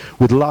with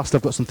lust.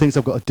 I've got some things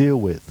I've got to deal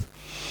with.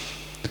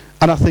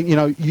 And I think, you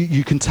know,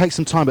 you can take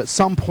some time. But at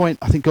some point,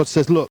 I think God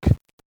says, look,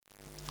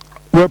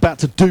 we're about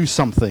to do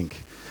something.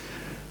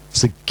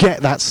 So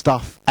get that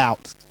stuff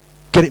out.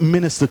 Get it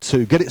ministered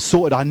to. Get it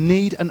sorted. I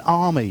need an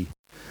army.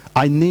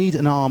 I need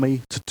an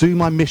army to do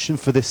my mission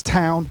for this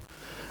town.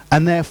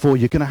 And therefore,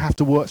 you're going to have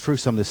to work through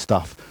some of this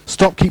stuff.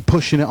 Keep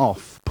pushing it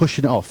off.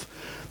 Pushing it off.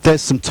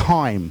 There's some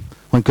time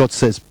when God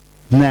says,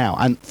 now.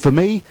 And for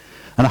me,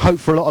 and I hope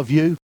for a lot of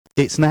you,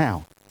 it's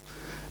now.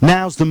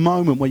 Now's the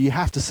moment where you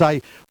have to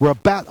say,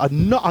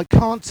 I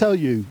can't tell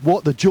you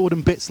what the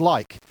Jordan bit's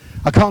like.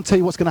 I can't tell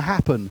you what's going to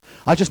happen.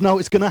 I just know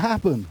it's going to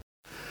happen.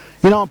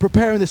 You know, I'm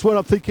preparing this word.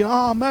 I'm thinking,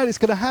 oh, man, it's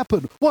going to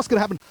happen. What's going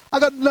to happen?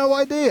 I got no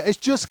idea. It's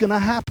just going to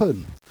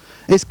happen.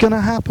 It's going to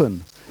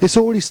happen. It's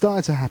already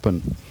started to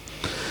happen.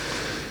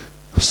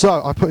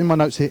 So I put in my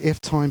notes here,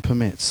 if time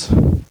permits.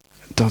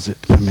 Does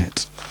it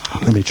permit?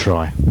 Let me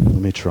try.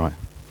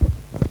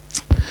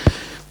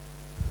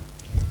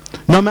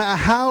 No matter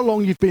how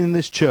long you've been in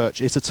this church,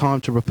 it's a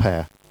time to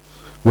repair.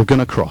 We're going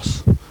to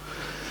cross.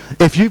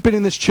 If you've been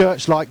in this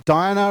church like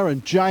Diana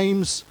and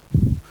James,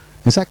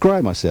 is that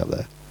Graham I see up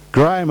there?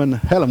 Graham and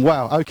Helen,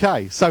 wow,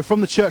 okay. So from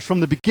the church from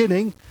the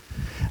beginning,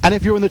 and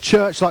if you're in the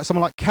church like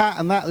someone like Kat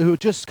and that, who are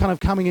just kind of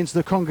coming into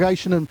the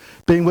congregation and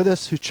being with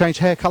us, who changed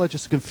hair colour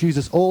just to confuse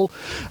us all.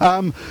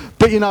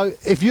 But you know,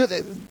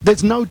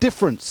 there's no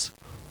difference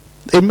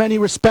in many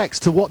respects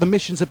to what the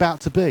mission's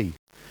about to be.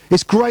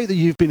 It's great that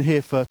you've been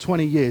here for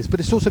 20 years, but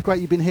it's also great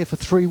you've been here for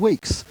 3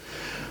 weeks.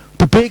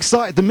 But be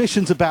excited, the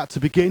mission's about to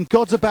begin.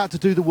 God's about to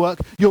do the work.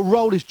 Your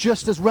role is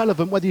just as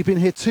relevant whether you've been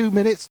here 2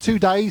 minutes, 2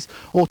 days,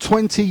 or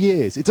 20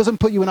 years. It doesn't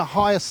put you in a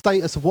higher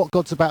status of what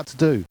God's about to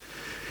do.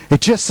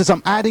 It just says,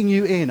 I'm adding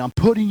you in. I'm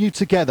putting you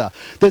together.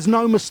 There's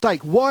no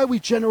mistake. Why are we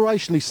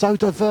generationally so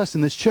diverse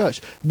in this church?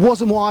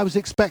 Wasn't what I was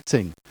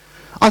expecting.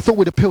 I thought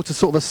we'd appeal to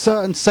sort of a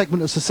certain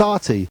segment of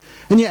society.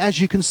 And yet, as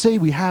you can see,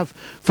 we have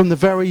from the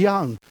very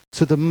young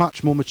to the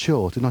much more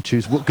mature. Didn't I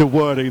choose good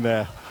wording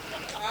there?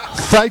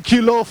 Thank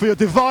you, Lord, for your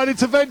divine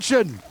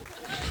intervention.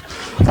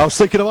 I was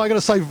thinking, am I going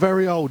to say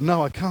very old?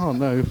 No, I can't,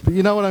 no. But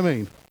you know what I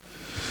mean.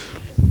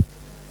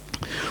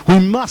 We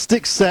must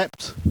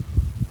accept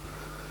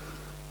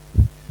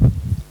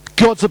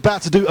God's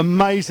about to do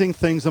amazing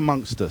things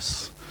amongst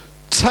us.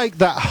 Take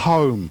that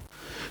home.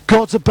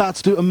 God's about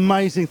to do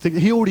amazing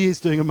things. He already is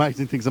doing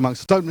amazing things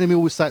amongst us. Don't let me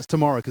always say it's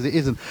tomorrow, because it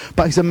isn't.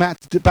 But he's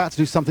about to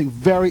do something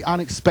very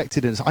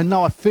unexpected in us. I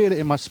know, I feel it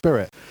in my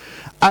spirit.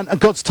 And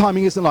God's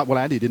timing isn't like, well,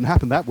 Andy, it didn't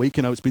happen that week.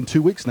 You know, it's been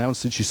 2 weeks now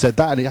since you said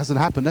that, and it hasn't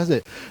happened, has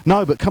it?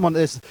 No, but come on,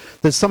 there's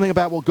something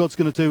about what God's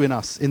going to do in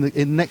us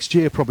in next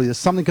year probably. There's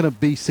something going to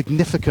be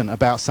significant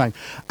about saying,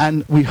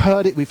 and we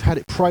heard it, we've had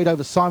it prayed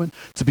over Simon,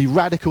 to be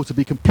radical, to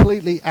be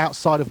completely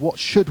outside of what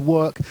should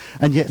work,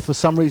 and yet for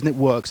some reason it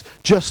works.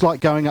 Just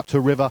like going up to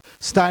a river,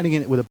 standing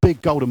in it with a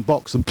big golden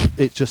box, and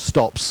it just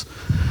stops.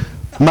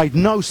 Made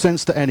no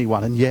sense to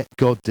anyone, and yet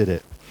God did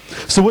it.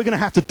 So we're going to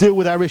have to deal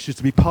with our issues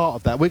to be part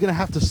of that. We're going to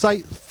have to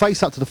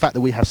face up to the fact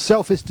that we have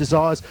selfish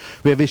desires,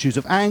 we have issues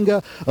of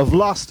anger, of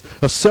lust,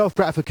 of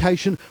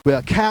self-gratification. We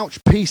are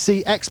couch,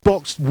 PC,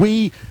 Xbox,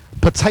 Wii,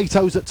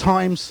 potatoes at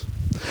times.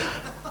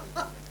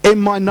 In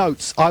my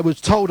notes, I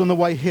was told on the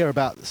way here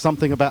about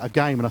something about a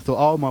game, and I thought,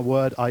 oh my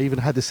word, I even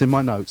had this in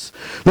my notes.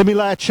 Let me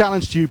lay a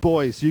challenge to you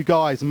boys, you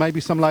guys, and maybe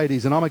some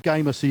ladies, and I'm a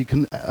gamer, so you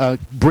can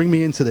bring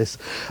me into this.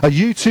 Are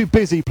you too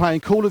busy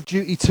playing Call of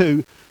Duty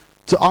 2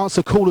 to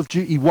answer Call of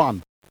Duty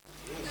 1?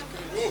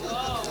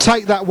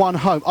 Take that one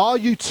home. Are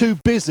you too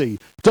busy?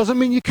 Doesn't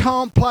mean you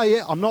can't play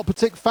it. I'm not a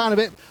particular fan of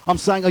it. I'm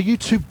saying, are you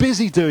too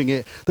busy doing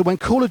it that when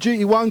Call of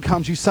Duty 1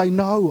 comes, you say,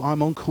 no,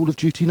 I'm on Call of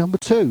Duty number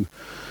 2?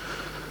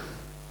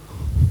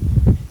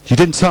 You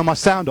didn't turn my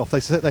sound off.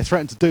 They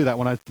threatened to do that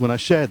when I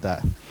shared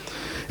that.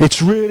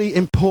 It's really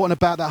important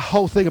about that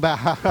whole thing about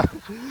how...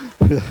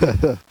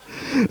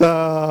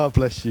 Oh,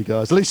 bless you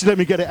guys. At least you let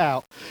me get it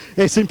out.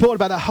 It's important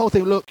about that whole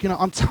thing. Look,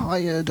 I'm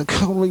tired. I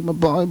can't read my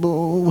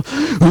Bible.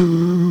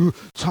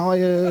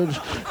 Tired.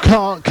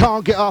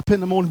 Can't get up in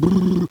the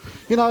morning.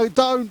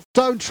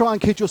 Don't try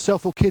and kid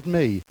yourself or kid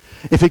me.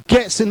 If it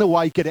gets in the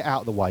way, get it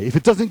out of the way. If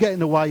it doesn't get in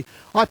the way,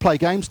 I play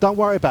games. Don't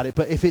worry about it.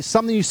 But if it's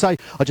something you say,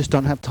 I just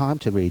don't have time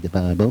to read the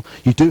Bible.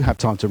 You do have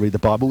time to read the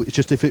Bible. It's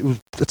just if it was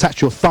attached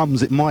to your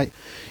thumbs, it might,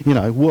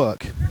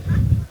 work.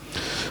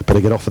 Better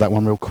get off of that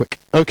one real quick.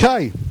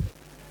 Okay.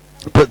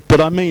 But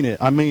I mean it.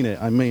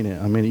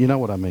 You know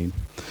what I mean.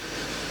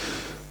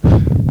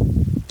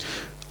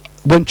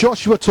 When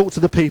Joshua talked to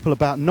the people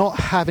about not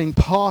having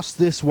passed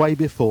this way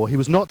before, he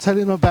was not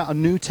telling them about a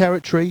new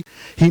territory.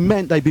 He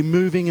meant they'd be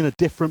moving in a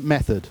different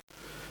method.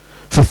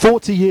 For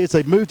 40 years,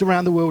 they'd moved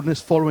around the wilderness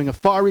following a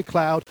fiery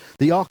cloud.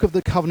 The Ark of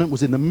the Covenant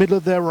was in the middle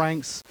of their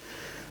ranks,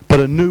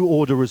 but a new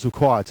order was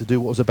required to do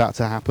what was about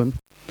to happen.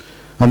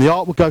 And the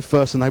ark would go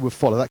first and they would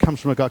follow. That comes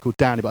from a guy called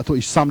Danny, but I thought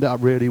he summed it up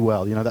really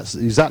well. That's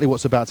exactly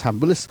what's about to happen.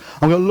 But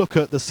I'm going to look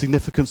at the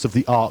significance of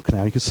the ark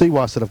now. You can see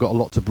why I said I've got a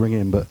lot to bring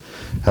in, but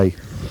hey,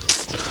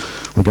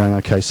 we're going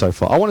okay so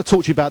far. I want to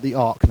talk to you about the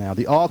ark now,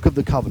 the Ark of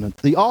the Covenant.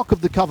 The Ark of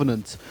the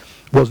Covenant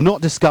was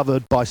not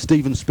discovered by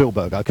Steven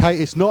Spielberg, okay?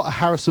 It's not a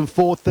Harrison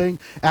Ford thing.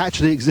 It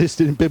actually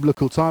existed in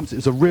biblical times. It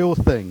was a real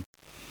thing.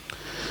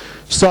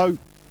 So,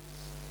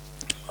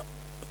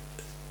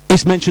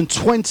 it's mentioned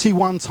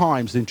 21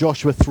 times in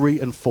Joshua 3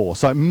 and 4,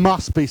 so it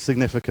must be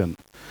significant.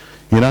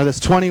 There's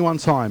 21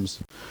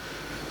 times.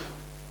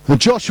 And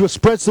Joshua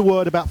spreads the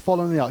word about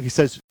following the ark. He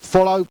says,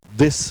 follow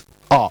this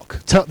ark.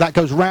 That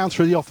goes round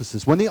through the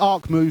officers. When the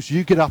ark moves,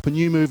 you get up and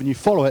you move and you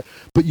follow it,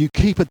 but you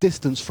keep a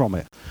distance from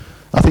it.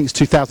 I think it's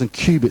 2,000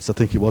 cubits, I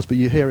think it was, but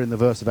you hear in the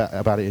verse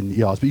about it in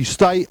yards. But you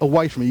stay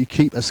away from it. You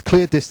keep a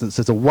clear distance.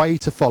 There's a way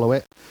to follow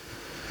it.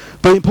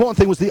 But the important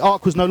thing was the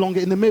ark was no longer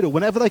in the middle.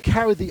 Whenever they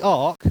carried the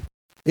ark,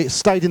 it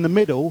stayed in the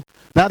middle.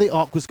 Now the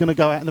ark was going to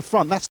go out in the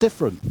front. That's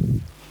different.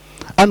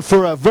 And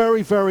for a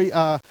very, very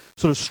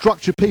sort of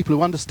structured people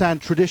who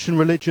understand tradition,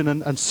 religion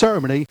and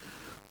ceremony,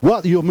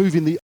 you're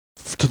moving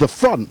to the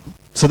front.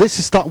 So this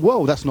is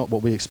whoa, that's not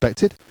what we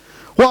expected.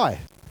 Why?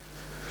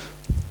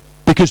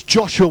 Because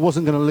Joshua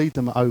wasn't going to lead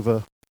them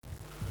over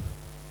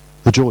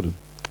the Jordan.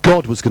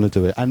 God was going to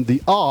do it. And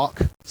the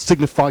ark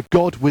signified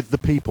God with the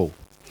people.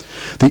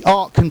 The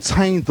ark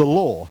contained the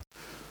law.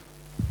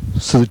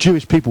 So the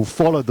Jewish people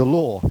followed the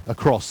law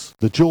across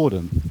the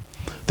Jordan.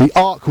 The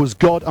ark was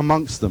God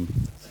amongst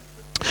them.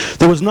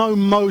 There was no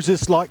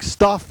Moses-like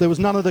stuff. There was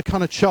none of the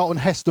kind of Charlton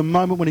Heston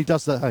moment when he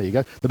does that. There you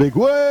go. The big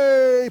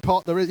way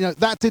part.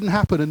 That didn't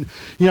happen. And,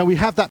 we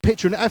have that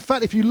picture. And in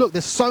fact, if you look,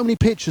 there's so many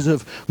pictures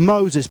of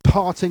Moses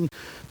parting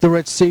the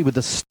Red Sea with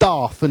the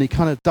staff. And he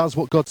kind of does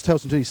what God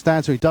tells him to. He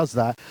stands there, he does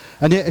that.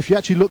 And yet, if you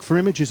actually look for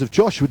images of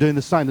Joshua doing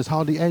the same, there's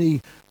hardly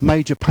any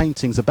major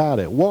paintings about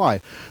it. Why?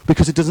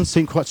 Because it doesn't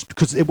seem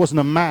because it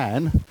wasn't a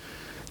man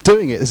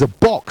doing it. There's a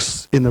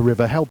box in the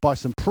river held by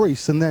some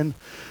priests. And then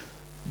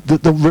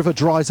the river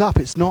dries up.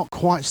 It's not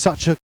quite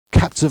such a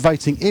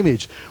captivating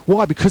image.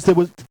 Why? Because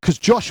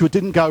Joshua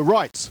didn't go,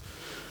 right,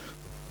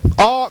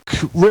 ark,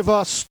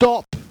 river,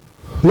 stop,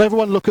 let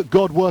everyone look at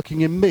God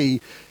working in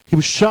me. He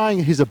was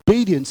showing his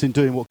obedience in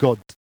doing what God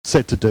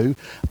said to do,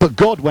 but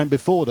God went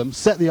before them,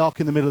 set the ark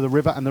in the middle of the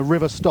river, and the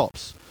river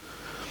stops.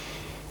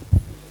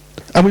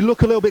 And we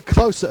look a little bit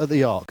closer at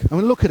the ark. And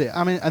we look at it.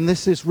 And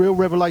this is real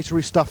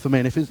revelatory stuff for me.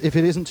 And if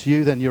it isn't to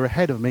you, then you're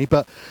ahead of me.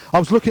 But I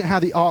was looking at how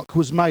the ark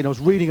was made. I was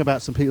reading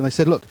about some people. And they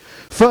said, look,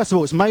 first of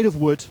all, it's made of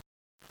wood.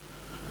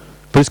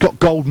 But it's got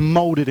gold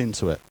moulded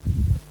into it.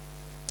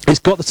 It's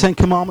got the 10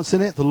 Commandments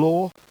in it, the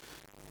law.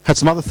 Had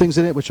some other things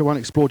in it, which I won't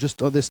explore just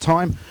at this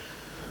time.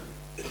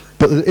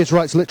 But the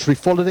Israelites literally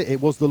followed it.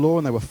 It was the law,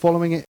 and they were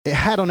following it. It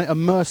had on it a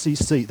mercy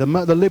seat. The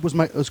lid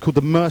was called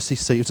the mercy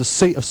seat. It was a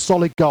seat of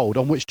solid gold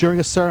on which, during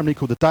a ceremony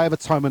called the Day of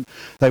Atonement,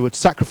 they would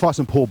sacrifice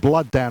and pour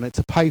blood down it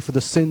to pay for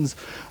the sins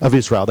of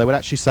Israel. They would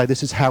actually say,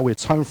 this is how we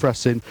atone for our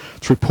sin,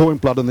 through pouring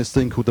blood on this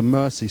thing called the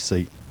mercy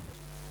seat.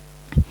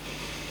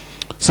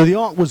 So the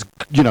ark was,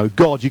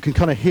 God. You can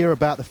kind of hear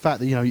about the fact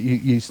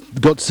that,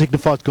 God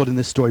signifies God in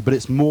this story, but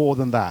it's more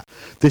than that.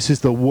 This is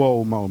the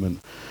whoa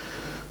moment.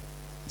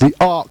 The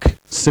ark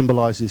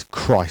symbolises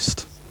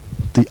Christ.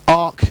 The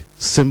ark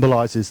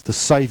symbolises the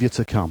Saviour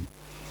to come.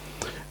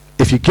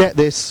 If you get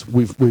this,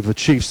 we've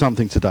achieved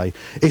something today.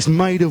 It's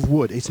made of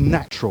wood. It's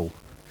natural.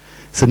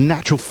 It's a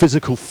natural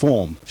physical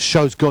form. It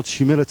shows God's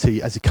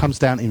humility as he comes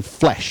down in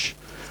flesh.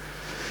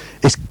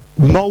 It's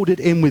moulded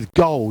in with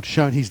gold,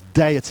 showing his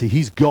deity.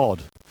 He's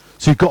God.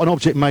 So you've got an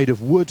object made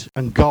of wood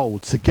and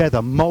gold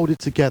together, moulded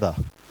together.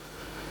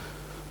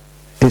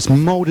 It's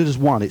moulded as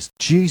one. It's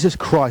Jesus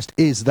Christ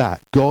is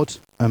that. God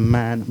and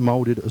man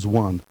moulded as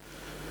one.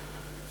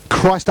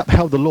 Christ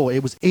upheld the law.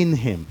 It was in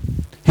him.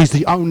 He's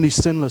the only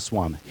sinless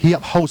one. He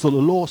upholds the law.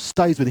 The law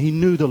stays with him. He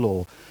knew the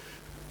law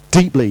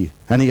deeply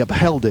and he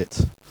upheld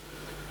it.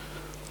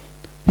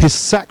 His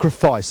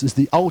sacrifice is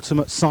the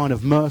ultimate sign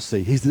of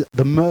mercy. He's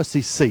the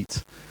mercy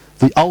seat.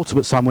 The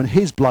ultimate sign. When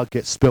his blood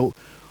gets spilt,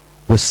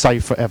 we're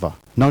saved forever.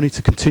 No need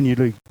to continue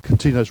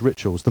those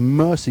rituals. The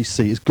mercy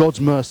seat is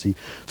God's mercy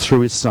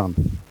through his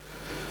Son.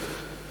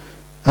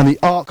 And the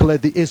ark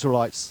led the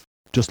Israelites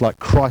just like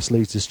Christ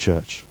leads his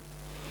church.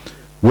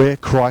 We're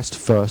Christ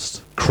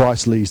first.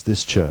 Christ leads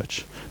this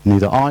church.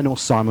 Neither I nor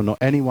Simon nor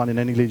anyone in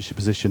any leadership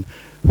position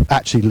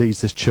actually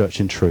leads this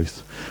church in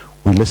truth.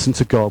 We listen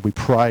to God, we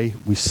pray,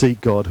 we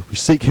seek God. We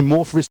seek him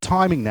more for his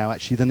timing now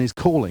actually than his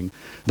calling.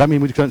 That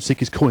mean we don't seek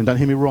his calling, don't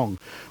hear me wrong.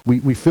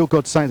 We feel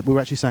God saying that, we're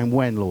actually saying,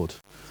 when, Lord?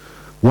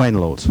 When,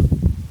 Lord?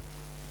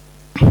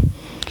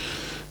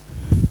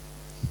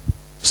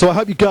 So I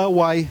hope you go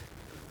away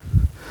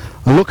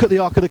and look at the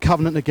Ark of the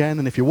Covenant again,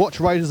 and if you watch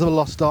Raiders of the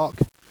Lost Ark,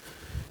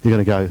 you're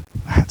going to go,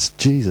 that's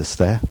Jesus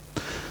there.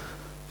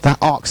 That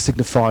ark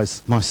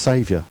signifies my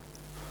Saviour.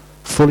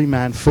 Fully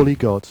man, fully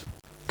God,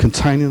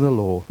 containing the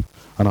law,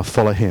 and I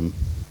follow him.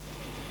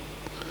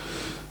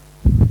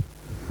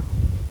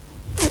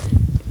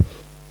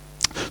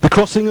 The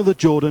crossing of the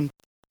Jordan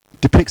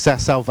depicts our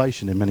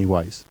salvation in many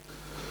ways.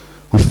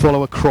 We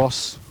follow a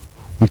cross.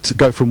 We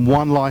go from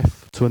one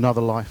life to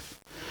another life.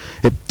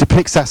 It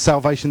depicts our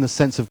salvation in the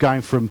sense of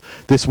going from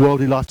this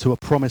worldly life to a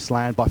promised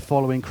land by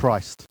following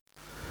Christ.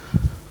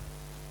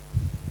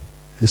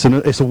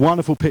 It's a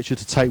wonderful picture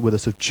to take with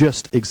us of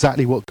just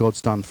exactly what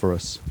God's done for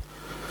us.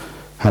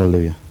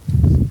 Hallelujah.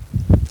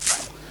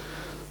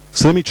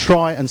 So let me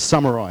try and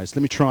summarize.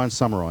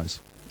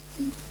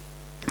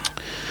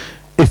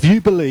 If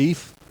you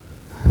believe,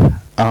 and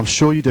I'm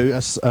sure you do,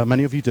 as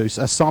many of you do,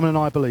 as Simon and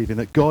I believe in,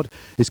 that God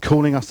is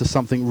calling us to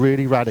something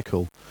really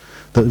radical,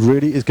 that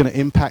really is going to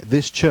impact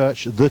this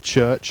church, the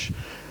church,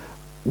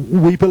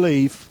 we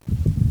believe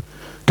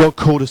God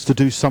called us to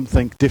do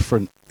something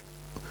different.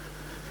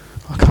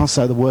 I can't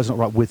say the word's not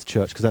right with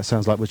church, because that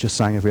sounds like we're just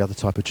saying every other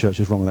type of church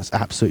is wrong, and that's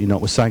absolutely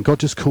not. We're saying God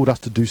just called us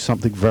to do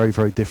something very,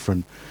 very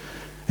different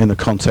in the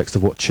context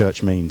of what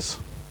church means.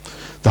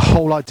 The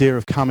whole idea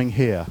of coming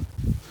here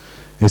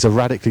is a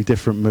radically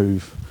different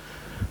move.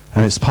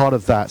 And it's part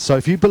of that. So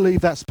if you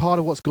believe that's part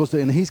of what God's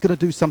doing, and he's going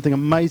to do something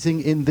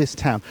amazing in this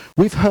town.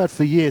 We've heard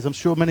for years, I'm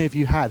sure many of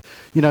you had,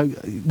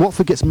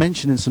 Watford gets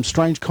mentioned in some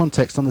strange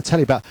context on the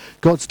telly about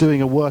God's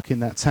doing a work in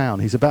that town.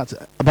 He's about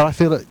to, but I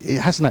feel that it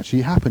hasn't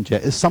actually happened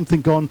yet. There's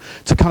something gone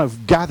to kind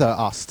of gather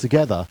us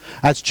together.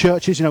 As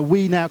churches,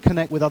 we now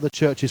connect with other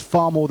churches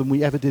far more than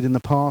we ever did in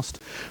the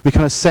past. We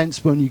kind of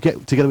sense when you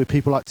get together with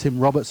people like Tim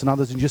Roberts and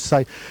others and just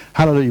say,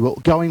 hallelujah, we're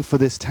going for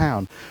this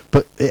town.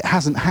 But it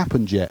hasn't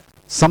happened yet.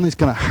 Something's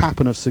going to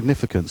happen of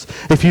significance.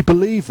 If you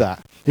believe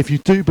that, if you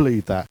do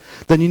believe that,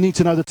 then you need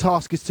to know the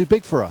task is too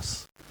big for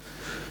us.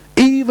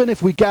 Even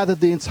if we gathered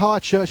the entire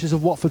churches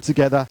of Watford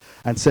together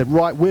and said,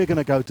 right, we're going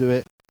to go do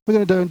it.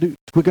 We're going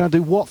to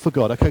do what for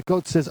God? Okay,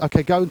 God says,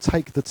 okay, go and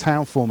take the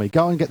town for me.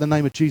 Go and get the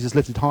name of Jesus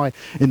lifted high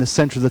in the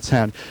centre of the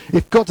town.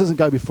 If God doesn't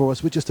go before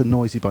us, we're just a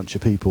noisy bunch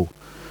of people,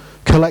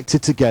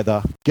 collected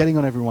together, getting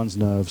on everyone's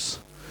nerves.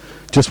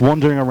 Just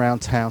wandering around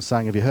town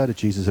saying, have you heard of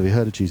Jesus? Have you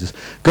heard of Jesus?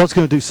 God's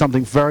going to do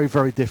something very,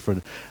 very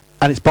different.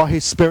 And it's by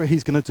his Spirit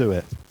he's going to do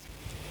it.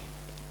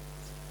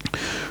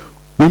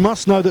 We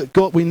must know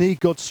that we need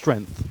God's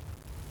strength.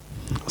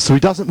 So we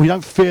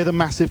don't fear the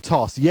massive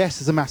task. Yes,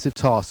 it's a massive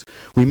task.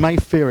 We may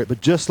fear it, but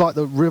just like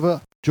the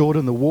river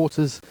Jordan, the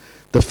waters,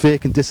 the fear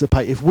can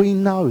dissipate if we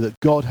know that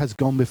God has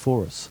gone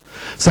before us.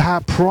 So our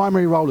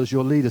primary role as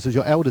your leaders, as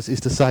your elders, is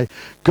to say,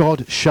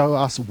 God, show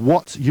us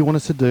what you want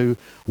us to do,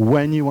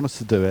 when you want us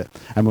to do it.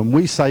 And when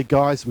we say,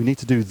 guys, we need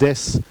to do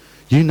this,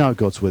 you know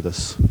God's with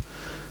us.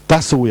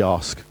 That's all we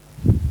ask.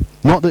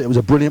 Not that it was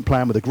a brilliant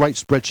plan with a great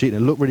spreadsheet and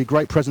it looked really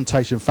great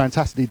presentation,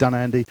 fantastically done,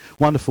 Andy,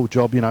 wonderful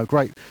job,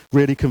 great,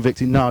 really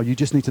convicting. No, you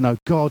just need to know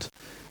God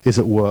is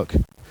at work.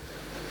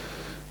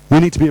 We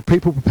need to be a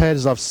people prepared,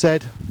 as I've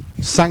said,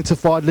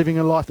 sanctified, living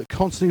a life that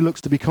constantly looks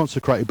to be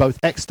consecrated, both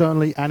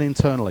externally and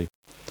internally.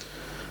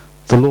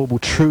 The Lord will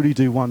truly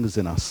do wonders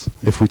in us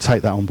if we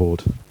take that on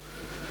board.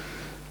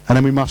 And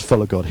then we must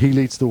follow God. He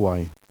leads the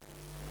way.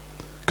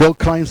 God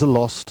claims the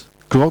lost.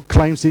 God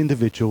claims the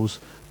individuals.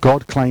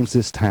 God claims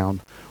this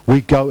town.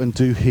 We go and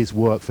do his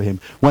work for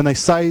him. When they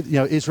say,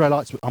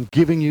 Israelites, I'm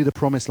giving you the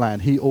promised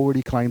land, he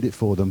already claimed it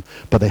for them,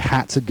 but they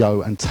had to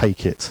go and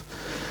take it.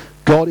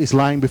 God is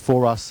laying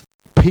before us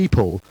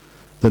people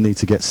that need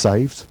to get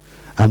saved,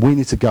 and we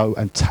need to go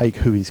and take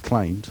who he's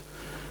claimed.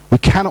 We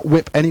cannot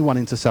whip anyone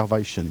into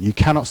salvation. You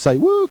cannot say,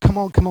 woo, come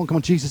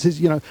on, Jesus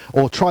is,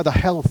 or try the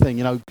hell thing,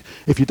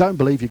 if you don't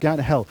believe, you're going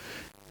to hell.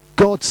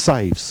 God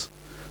saves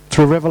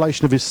through a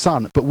revelation of his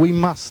Son, but we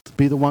must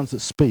be the ones that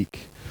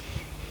speak.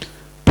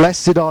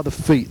 Blessed are the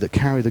feet that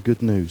carry the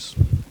good news.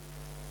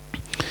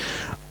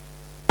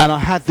 And I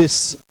had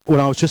this when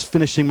I was just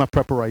finishing my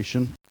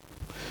preparation.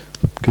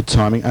 Good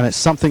timing. And it's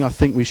something I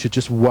think we should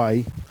just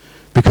weigh,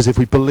 because if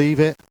we believe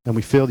it and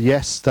we feel,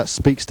 yes, that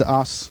speaks to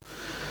us,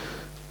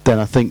 then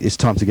I think it's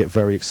time to get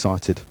very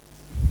excited.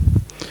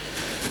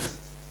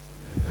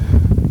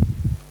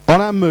 On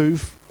our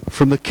move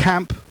from the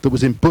camp that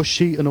was in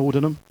Bushey and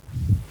Aldenham,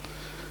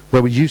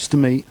 where we used to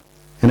meet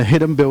in a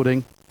hidden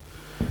building,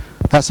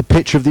 that's a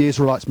picture of the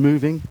Israelites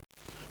moving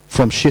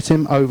from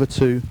Shittim over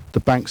to the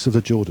banks of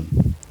the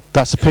Jordan.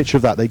 That's a picture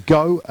of that. They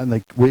go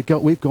and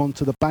we've gone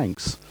to the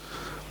banks.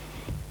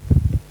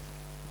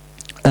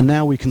 And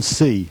now we can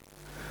see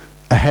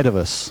ahead of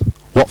us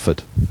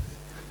Watford.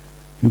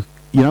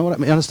 You know what I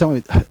mean? Understand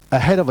what I mean?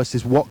 Ahead of us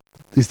is what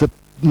is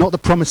not the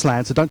promised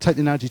land, so don't take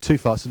the analogy too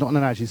far. It's not an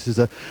analogy, this is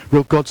a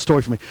real God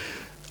story for me.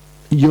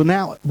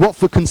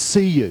 Watford can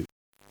see you,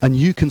 and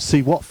you can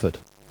see Watford.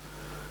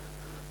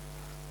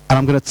 And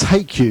I'm going to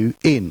take you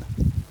in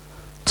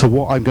to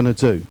what I'm going to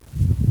do.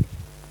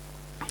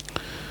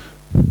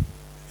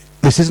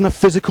 This isn't a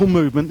physical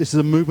movement, this is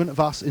a movement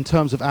of us in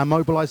terms of our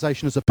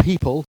mobilisation as a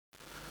people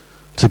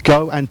to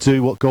go and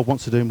do what God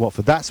wants to do in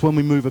Watford. That's when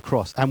we move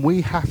across. And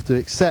we have to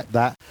accept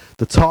that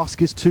the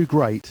task is too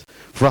great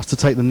for us to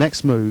take the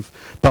next move,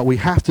 but we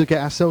have to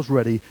get ourselves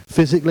ready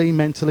physically,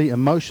 mentally,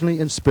 emotionally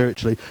and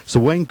spiritually. So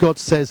when God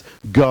says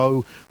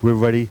go, we're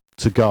ready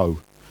to go.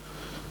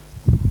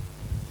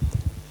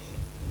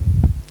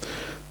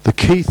 The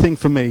key thing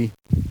for me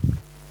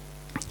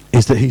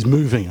is that he's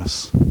moving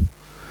us.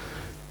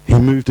 He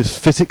moved us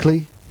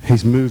physically.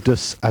 He's moved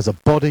us as a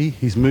body,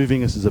 he's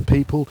moving us as a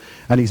people,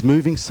 and he's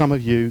moving some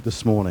of you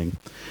this morning.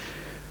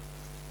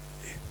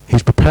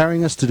 He's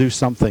preparing us to do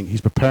something.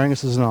 He's preparing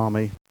us as an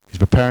army. He's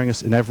preparing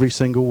us in every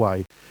single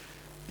way.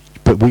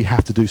 But we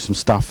have to do some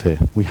stuff here.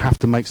 We have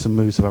to make some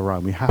moves of our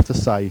own. We have to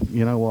say,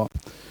 you know what?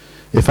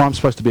 If I'm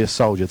supposed to be a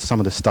soldier, some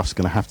of this stuff's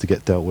going to have to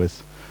get dealt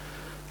with.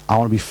 I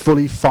want to be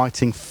fully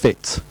fighting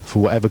fit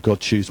for whatever God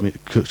chooses me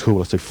to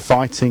call us to.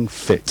 Fighting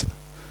fit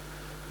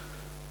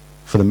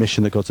for the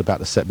mission that God's about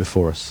to set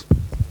before us.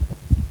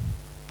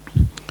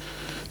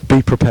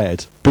 Be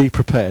prepared. Be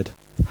prepared.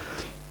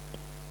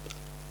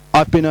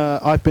 I've been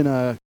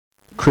a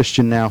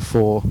Christian now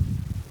for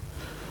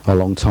a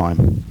long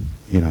time.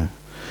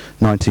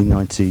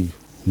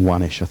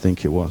 1991-ish, I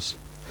think it was.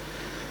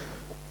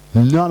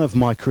 None of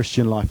my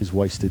Christian life is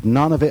wasted.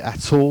 None of it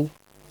at all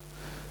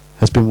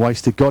has been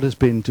wasted. God has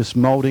been just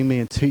moulding me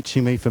and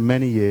teaching me for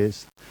many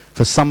years.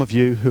 For some of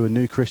you who are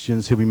new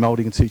Christians, he'll be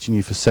moulding and teaching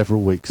you for several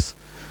weeks.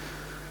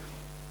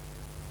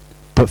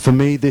 But for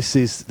me, this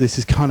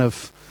is kind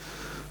of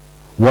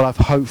what I've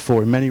hoped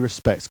for in many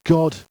respects.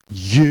 God,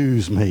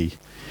 use me.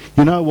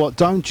 You know what?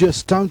 Don't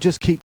just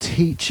keep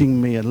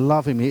teaching me and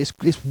loving me.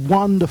 It's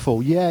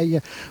wonderful,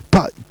 yeah.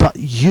 But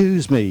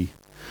use me.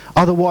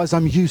 Otherwise,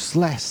 I'm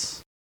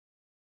useless.